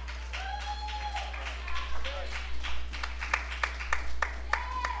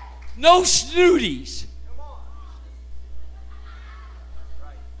 No snooties.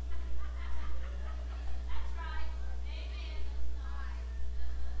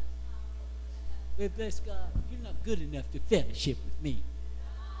 But bless God, you're not good enough to fellowship with me.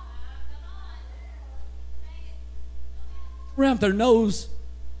 Around their nose,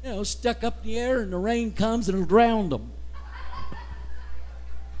 stuck up in the air, and the rain comes and it'll drown them.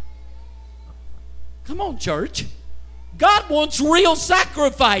 Come on, church. God wants real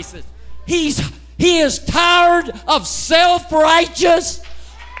sacrifices. He is tired of self-righteous,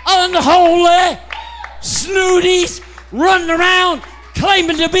 unholy, snooties running around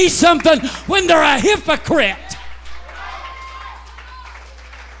claiming to be something when they're a hypocrite.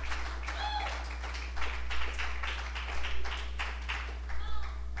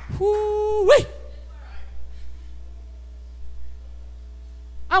 Woo-wee.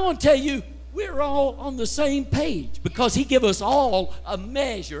 I want to tell you, we're all on the same page because He gave us all a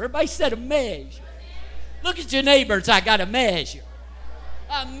measure. Everybody said a measure. Look at your neighbor and say, I got a measure.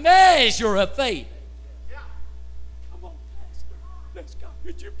 A measure of faith. Come on, Pastor. Let's go.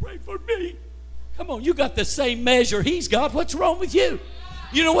 Could you pray for me? Come on, you got the same measure He's got. What's wrong with you?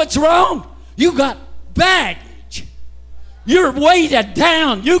 You know what's wrong? You got baggage. You're weighted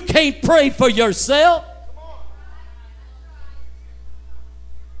down. You can't pray for yourself.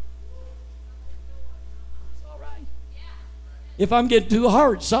 It's all right. If I'm getting too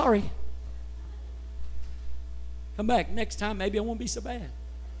hard, sorry. Come back next time, maybe it won't be so bad.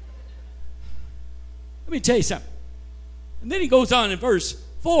 Let me tell you something. And then he goes on in verse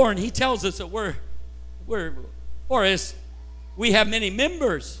 4 and he tells us that we have many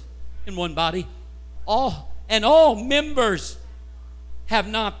members in one body, all members have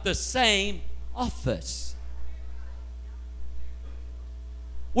not the same office.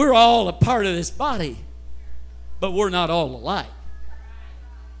 We're all a part of this body, but we're not all alike.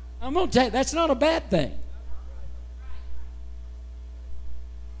 I'm going to tell you, that's not a bad thing.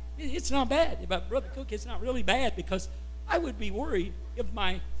 It's not bad. But Brother Cook, it's not really bad, because I would be worried if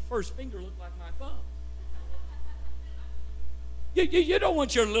my first finger looked like my thumb. You don't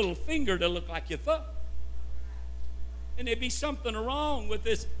want your little finger to look like your thumb. And there'd be something wrong with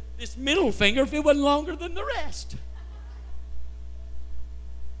this middle finger if it wasn't longer than the rest.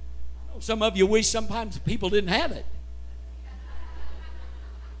 I know some of you wish sometimes people didn't have it.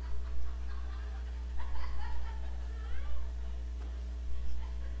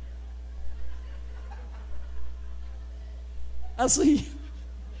 I see you.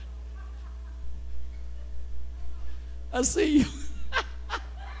 I see you.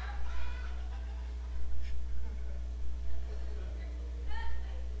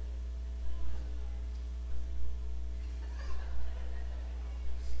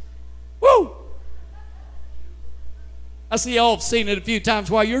 Woo! I see y'all have seen it a few times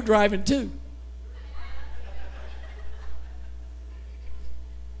while you're driving too.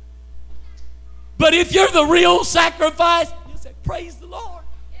 But if you're the real sacrifice, you say, praise the Lord.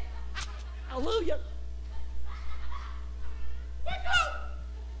 Hallelujah.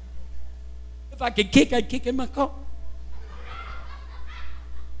 If I could kick, I'd kick in my car.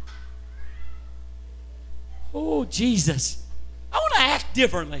 Oh, Jesus. I want to act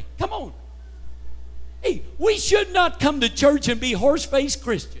differently. Come on. Hey, we should not come to church and be horse-faced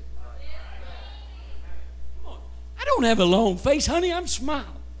Christians. Come on. I don't have a long face, honey. I'm smiling.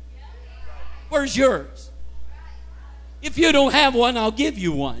 Where's yours? If you don't have one, I'll give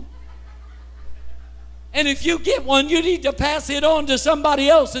you one. And if you get one, you need to pass it on to somebody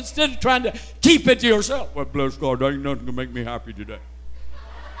else instead of trying to keep it to yourself. Well, bless God, there ain't nothing to make me happy today.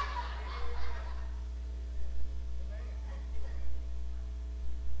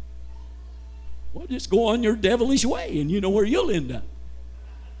 Well, just go on your devilish way and you know where you'll end up.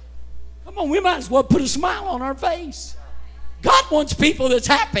 Come on, we might as well put a smile on our face. God wants people that's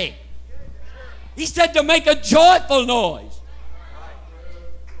happy. He said to make a joyful noise.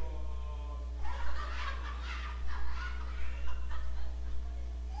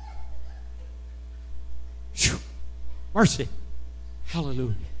 Whew. Mercy.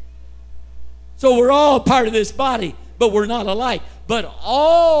 Hallelujah. So we're all part of this body, but we're not alike. But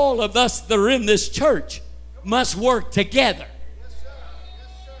all of us that are in this church must work together. Yes, sir. Yes,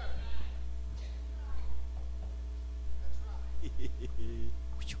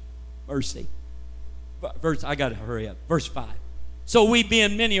 sir. Mercy. I got to hurry up. Verse 5. So we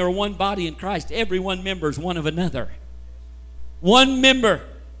being many are one body in Christ, every one member is one of another. One member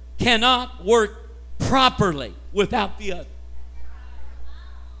cannot work properly without the other.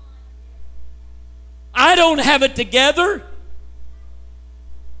 I don't have it together,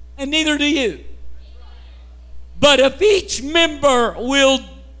 and neither do you. But if each member will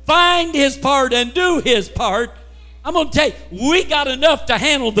find his part and do his part, I'm going to tell you, we got enough to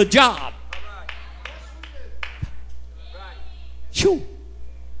handle the job. Shoo.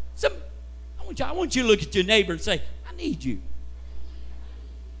 I want you to look at your neighbor and say, I need you.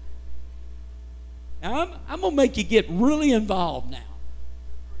 Now, I'm going to make you get really involved now.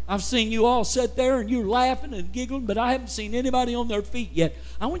 I've seen you all sit there and you're laughing and giggling, but I haven't seen anybody on their feet yet.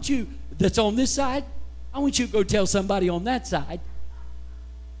 I want you that's on this side, I want you to go tell somebody on that side,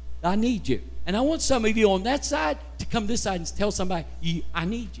 I need you. And I want some of you on that side to come this side and tell somebody, I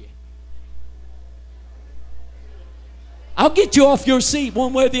need you. I'll get you off your seat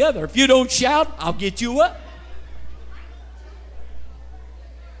one way or the other. If you don't shout, I'll get you up.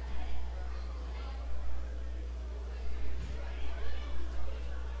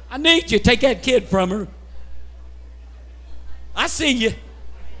 I need you. Take that kid from her. I see you.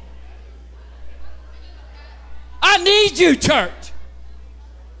 I need you, church.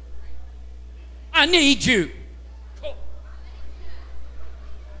 I need you.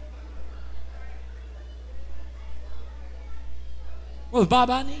 Well, Bob,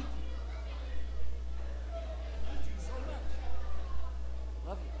 I need you. I need you so much.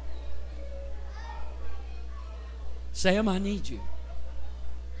 Love you. Sam, I need you.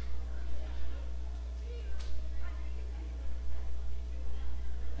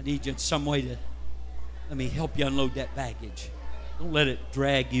 I need you in some way to let me help you unload that baggage. Don't let it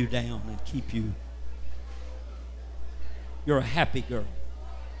drag you down and keep you. You're a happy girl.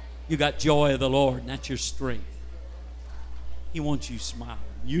 You got joy of the Lord, and that's your strength. He wants you smiling.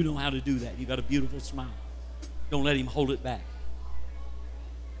 You know how to do that. You got a beautiful smile. Don't let him hold it back.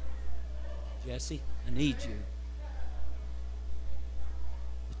 Jesse, I need you.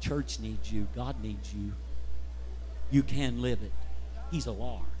 The church needs you. God needs you. You can live it. He's a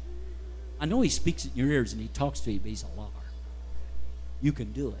liar. I know he speaks in your ears and he talks to you, but he's a liar. You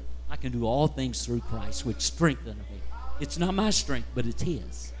can do it. I can do all things through Christ, which strengtheneth me. It's not my strength, but it's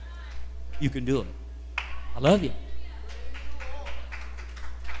his. You can do it. I love you.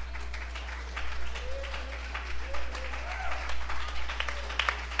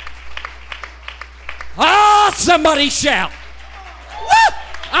 Ah, somebody shout. Woo!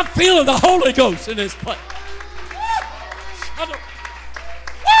 I'm feeling the Holy Ghost in this place. Woo!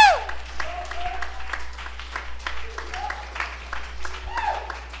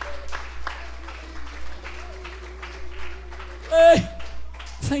 Hey,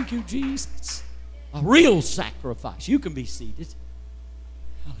 thank you, Jesus. A real sacrifice. You can be seated.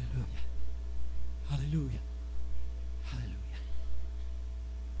 Hallelujah. Hallelujah. Hallelujah.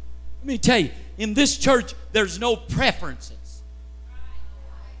 Let me tell you, in this church, there's no preferences.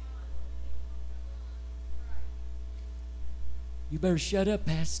 You better shut up,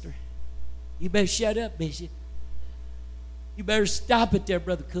 Pastor. You better shut up, Bishop. You better stop it there,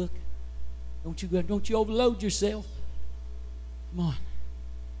 Brother Cook. Don't you overload yourself. Come on.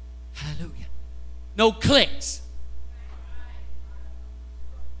 Hallelujah. No clicks.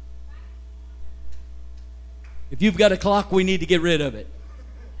 If you've got a clock, we need to get rid of it.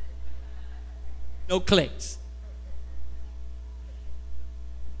 No clicks.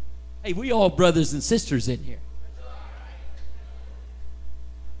 Hey, we all brothers and sisters in here.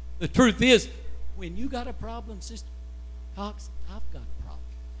 The truth is, when you got a problem, Sister Cox, I've got a problem.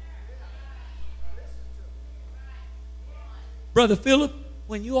 Brother Philip,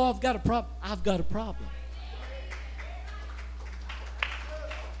 when you all have got a problem, I've got a problem.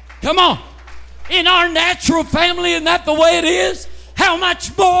 Come on. In our natural family, isn't that the way it is? How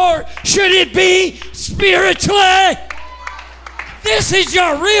much more should it be spiritually? This is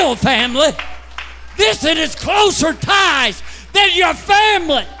your real family. This is closer ties than your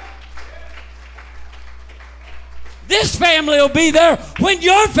family. This family will be there when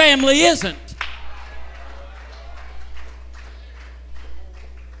your family isn't.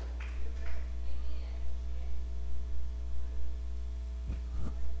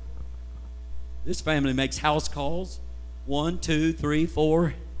 This family makes house calls. 1, 2, 3,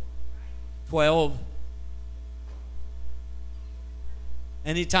 4, 12.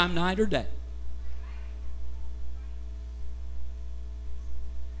 Anytime, night or day.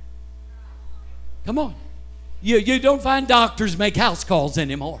 Come on. You don't find doctors make house calls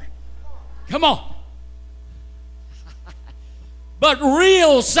anymore. Come on. But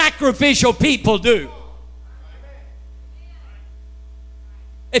real sacrificial people do.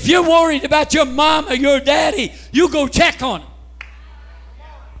 If you're worried about your mom or your daddy, you go check on them.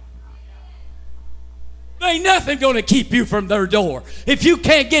 There ain't nothing going to keep you from their door. If you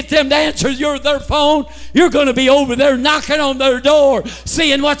can't get them to answer their phone, you're going to be over there knocking on their door,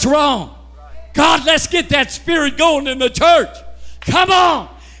 seeing what's wrong. God, let's get that spirit going in the church. Come on.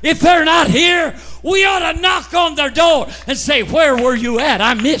 If they're not here, we ought to knock on their door and say, where were you at?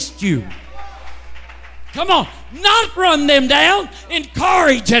 I missed you. Come on. Not run them down.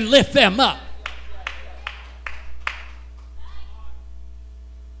 Encourage and lift them up.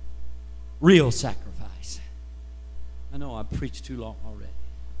 Real sacrifice. I know I've preached too long already.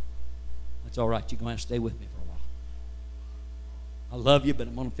 That's all right. You're going to have to stay with me for a while. I love you, but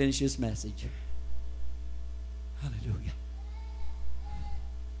I'm going to finish this message. Hallelujah.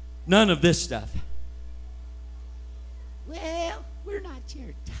 None of this stuff. Well, we're not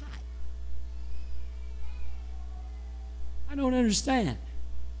your type. I don't understand.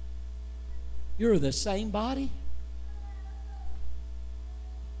 You're the same body.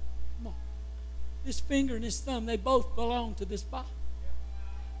 Come on. This finger and this thumb, they both belong to this body.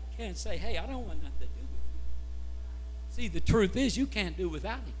 You can't say, hey, I don't want nothing to do with you. See, the truth is you can't do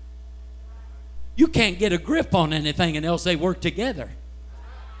without him. You can't get a grip on anything and else they work together.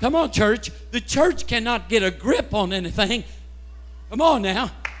 Come on, church. The church cannot get a grip on anything. Come on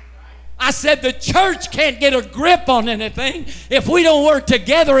now. I said the church can't get a grip on anything if we don't work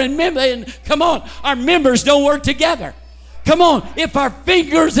together and come on, our members don't work together. Come on, if our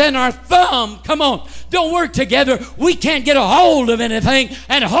fingers and our thumb, come on, don't work together, we can't get a hold of anything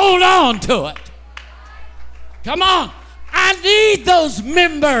and hold on to it. Come on. I need those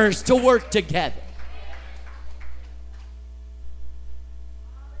members to work together.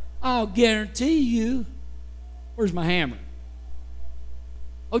 I'll guarantee you. Where's my hammer?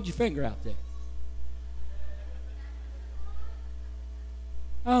 Hold your finger out there.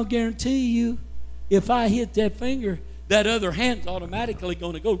 I'll guarantee you, if I hit that finger, that other hand's automatically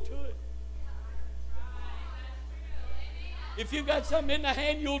going to go to it. If you've got something in the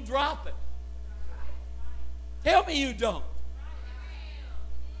hand, you'll drop it. Tell me you don't.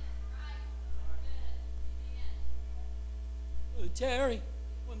 Brother Terry,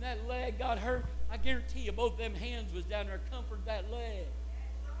 when that leg got hurt, I guarantee you both them hands was down there comforting that leg.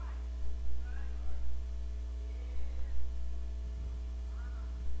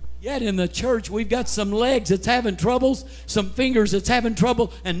 Yet in the church, we've got some legs that's having troubles, some fingers that's having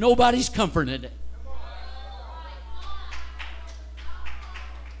trouble, and nobody's comforting it.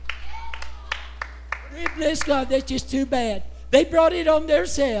 Bless God, that's just too bad. They brought it on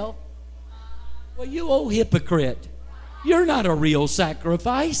themselves. Well, you old hypocrite. You're not a real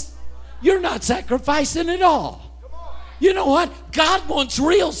sacrifice. You're not sacrificing at all. You know what? God wants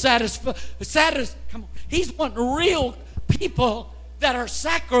real come on. He's wanting real people that are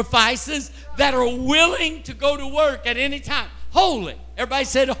sacrifices, that are willing to go to work at any time. Holy. Everybody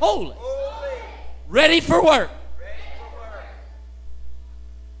said holy. Holy. Ready for work.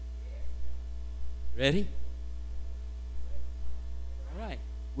 Ready? All right.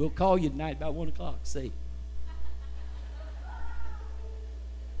 We'll call you tonight about 1 o'clock. See.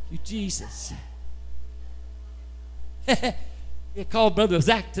 You Jesus. You called Brother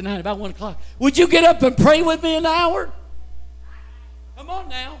Zach tonight about 1 o'clock. Would you get up and pray with me an hour? Come on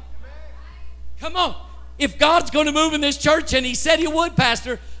now. Come on. If God's going to move in this church, and He said He would,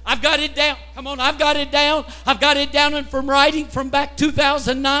 Pastor, I've got it down. Come on, I've got it down. I've got it down from writing from back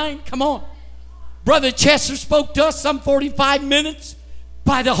 2009. Come on. Brother Chester spoke to us some 45 minutes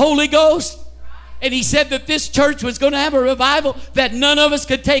by the Holy Ghost. And he said that this church was going to have a revival that none of us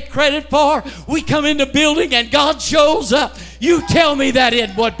could take credit for. We come in the building and God shows up. You tell me that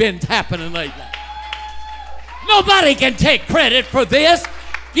isn't what's been happening lately. Nobody can take credit for this.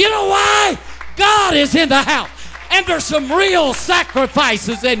 You know why? God is in the house. And there's some real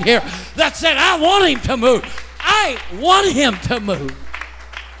sacrifices in here that said, I want Him to move. I want Him to move.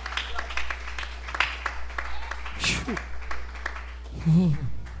 Oh,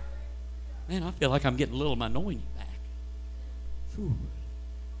 man, I feel like I'm getting a little of my anointing back. Whew.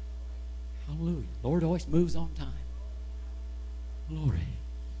 Hallelujah. Lord always moves on time. Glory.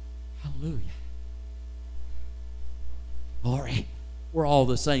 Hallelujah. Glory. We're all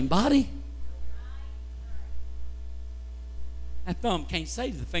the same body. That thumb can't say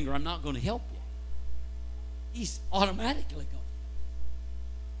to the finger, I'm not going to help you. He's automatically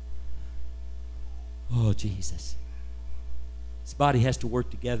going. Oh, Jesus. This body has to work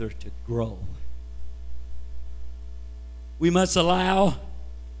together to grow. We must allow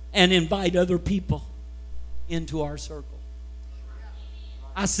and invite other people into our circle.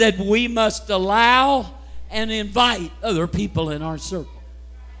 I said we must allow and invite other people in our circle.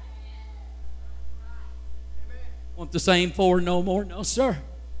 Want the same four, no more? No, sir.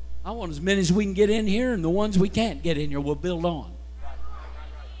 I want as many as we can get in here, and the ones we can't get in here, we'll build on.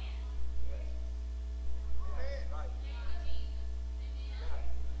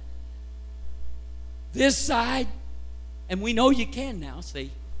 This side, and we know you can now,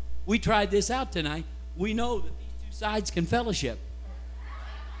 see. We tried this out tonight. We know that these two sides can fellowship.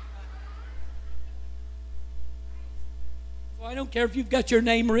 So I don't care if you've got your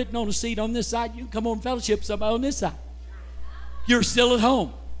name written on a seat on this side. You can come on fellowship with somebody on this side. You're still at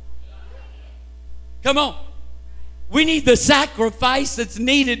home. Come on. We need the sacrifice that's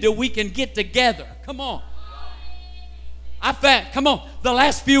needed that we can get together. Come on. Come on. The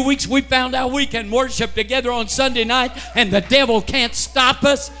last few weeks we found out we can worship together on Sunday night and the devil can't stop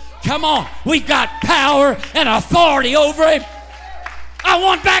us. Come on. We've got power and authority over him. I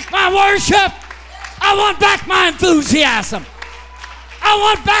want back my worship. I want back my enthusiasm. I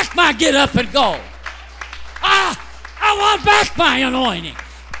want back my get up and go. I want back my anointing.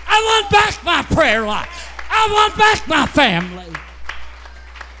 I want back my prayer life. I want back my family.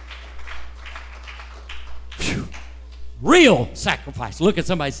 Whew. Real sacrifice. Look at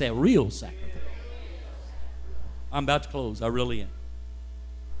somebody say, real sacrifice. I'm about to close. I really am.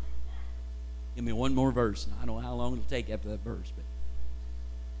 Give me one more verse. I don't know how long it'll take after that verse, but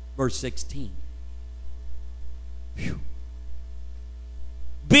verse 16. Whew.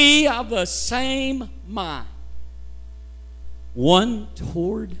 Be of the same mind, one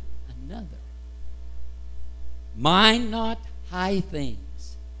toward another. Mind not high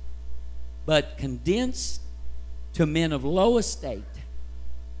things, but condensed to men of low estate.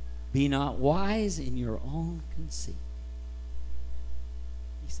 Be not wise in your own conceit.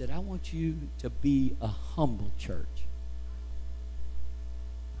 He said, I want you to be a humble church.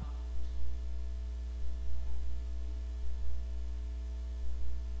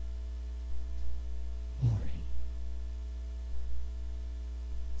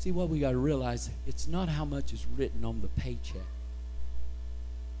 See, what we got to realize, it's not how much is written on the paycheck,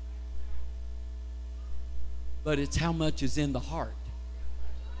 but it's how much is in the heart.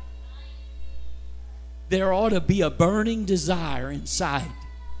 There ought to be a burning desire inside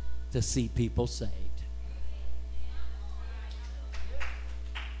to see people saved.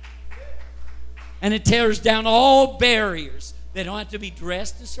 And it tears down all barriers. They don't have to be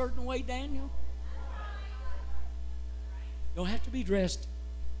dressed a certain way, Daniel. Don't have to be dressed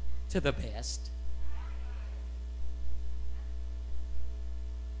to the best.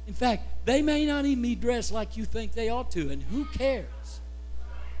 In fact, they may not even be dressed like you think they ought to, and who cares?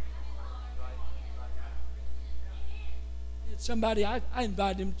 Somebody, I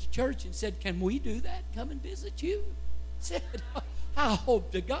invited him to church and said, can we do that? Come and visit you? I said, I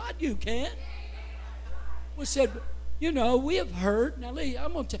hope to God you can. We said, you know, we have heard. Now, let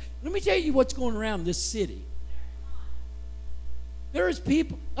me tell you what's going around this city. There's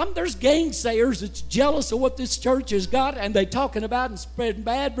people, there's gainsayers that's jealous of what this church has got, and they're talking about and spreading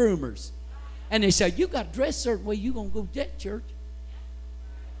bad rumors. And they say, you got to dress a certain way, you're going to go to that church.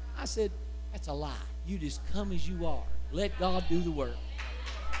 I said, that's a lie. You just come as you are. Let God do the work.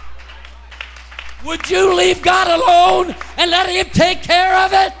 Would you leave God alone and let Him take care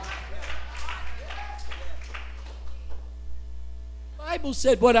of it? The Bible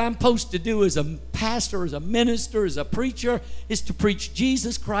said what I'm supposed to do as a pastor, as a minister, as a preacher, is to preach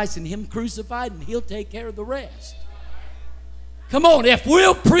Jesus Christ and Him crucified, and He'll take care of the rest. Come on, if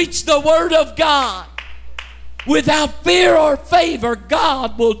we'll preach the Word of God without fear or favor,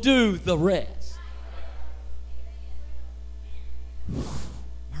 God will do the rest.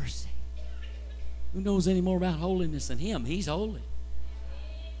 Mercy. Who knows any more about holiness than Him? He's holy.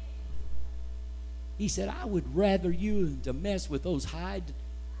 He said, I would rather you to mess with those hide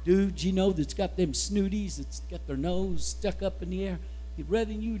dudes, you know, that's got them snooties, that's got their nose stuck up in the air. He'd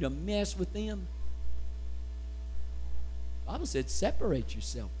rather you to mess with them. The Bible said, separate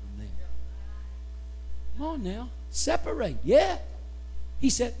yourself from them. Come on now. Separate. Yeah. He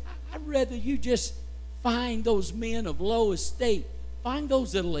said, I'd rather you just find those men of low estate. Find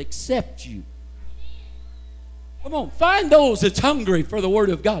those that'll accept you. Come on, find those that's hungry for the Word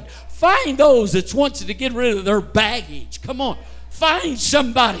of God. Find those that wants to get rid of their baggage. Come on, find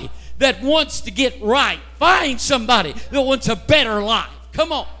somebody that wants to get right. Find somebody that wants a better life.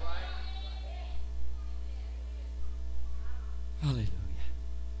 Come on. Hallelujah.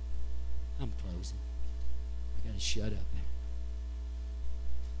 I'm closing. I got to shut up.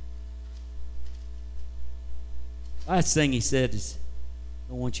 Last thing he said is,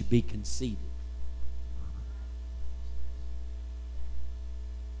 I don't want you to be conceited.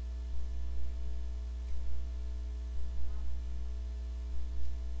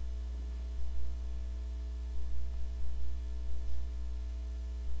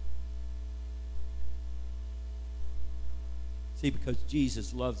 See, because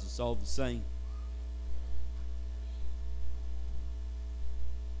Jesus loves us all the same.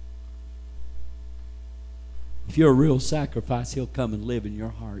 If you're a real sacrifice, He'll come and live in your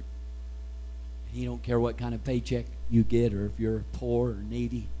heart. He don't care what kind of paycheck you get, or if you're poor or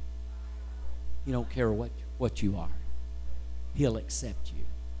needy. He don't care what you are. He'll accept you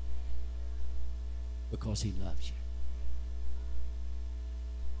because He loves you.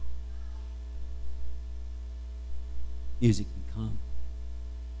 Music can come.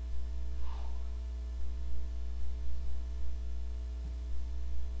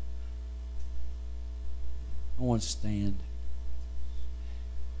 I want to stand.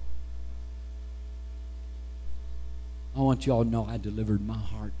 I want you all to know I delivered my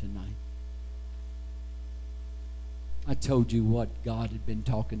heart tonight. I told you what God had been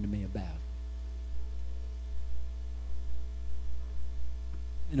talking to me about.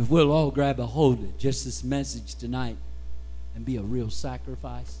 And if we'll all grab a hold of just this message tonight and be a real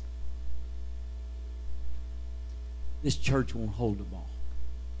sacrifice, this church won't hold them all.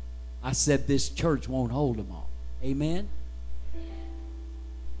 I said this church won't hold them all. Amen?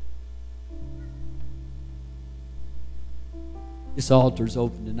 This altar's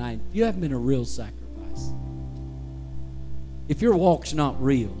open tonight. If you haven't been a real sacrifice, if your walk's not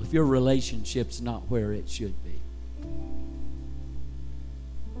real, if your relationship's not where it should be,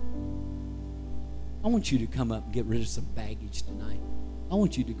 I want you to come up and get rid of some baggage tonight. I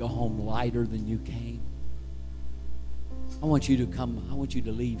want you to go home lighter than you came. I want you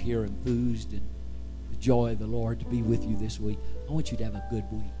to leave here enthused and the joy of the Lord to be with you this week. I want you to have a good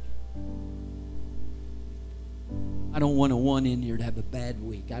week. I don't want one in here to have a bad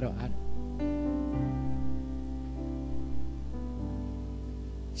week.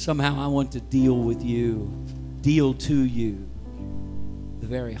 Somehow I want to deal with you, deal to you the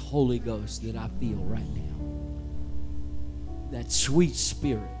very Holy Ghost that I feel right now. That sweet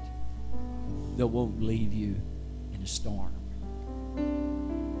spirit that won't leave you in a storm.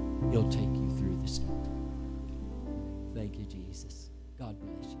 He'll take you through the storm. Thank you, Jesus. God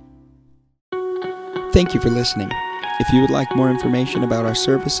bless you. Thank you for listening. If you would like more information about our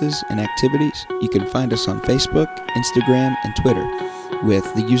services and activities, you can find us on Facebook, Instagram, and Twitter with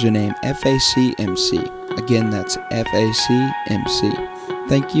the username FACMC. Again, that's FACMC.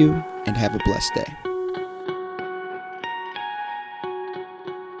 Thank you, and have a blessed day.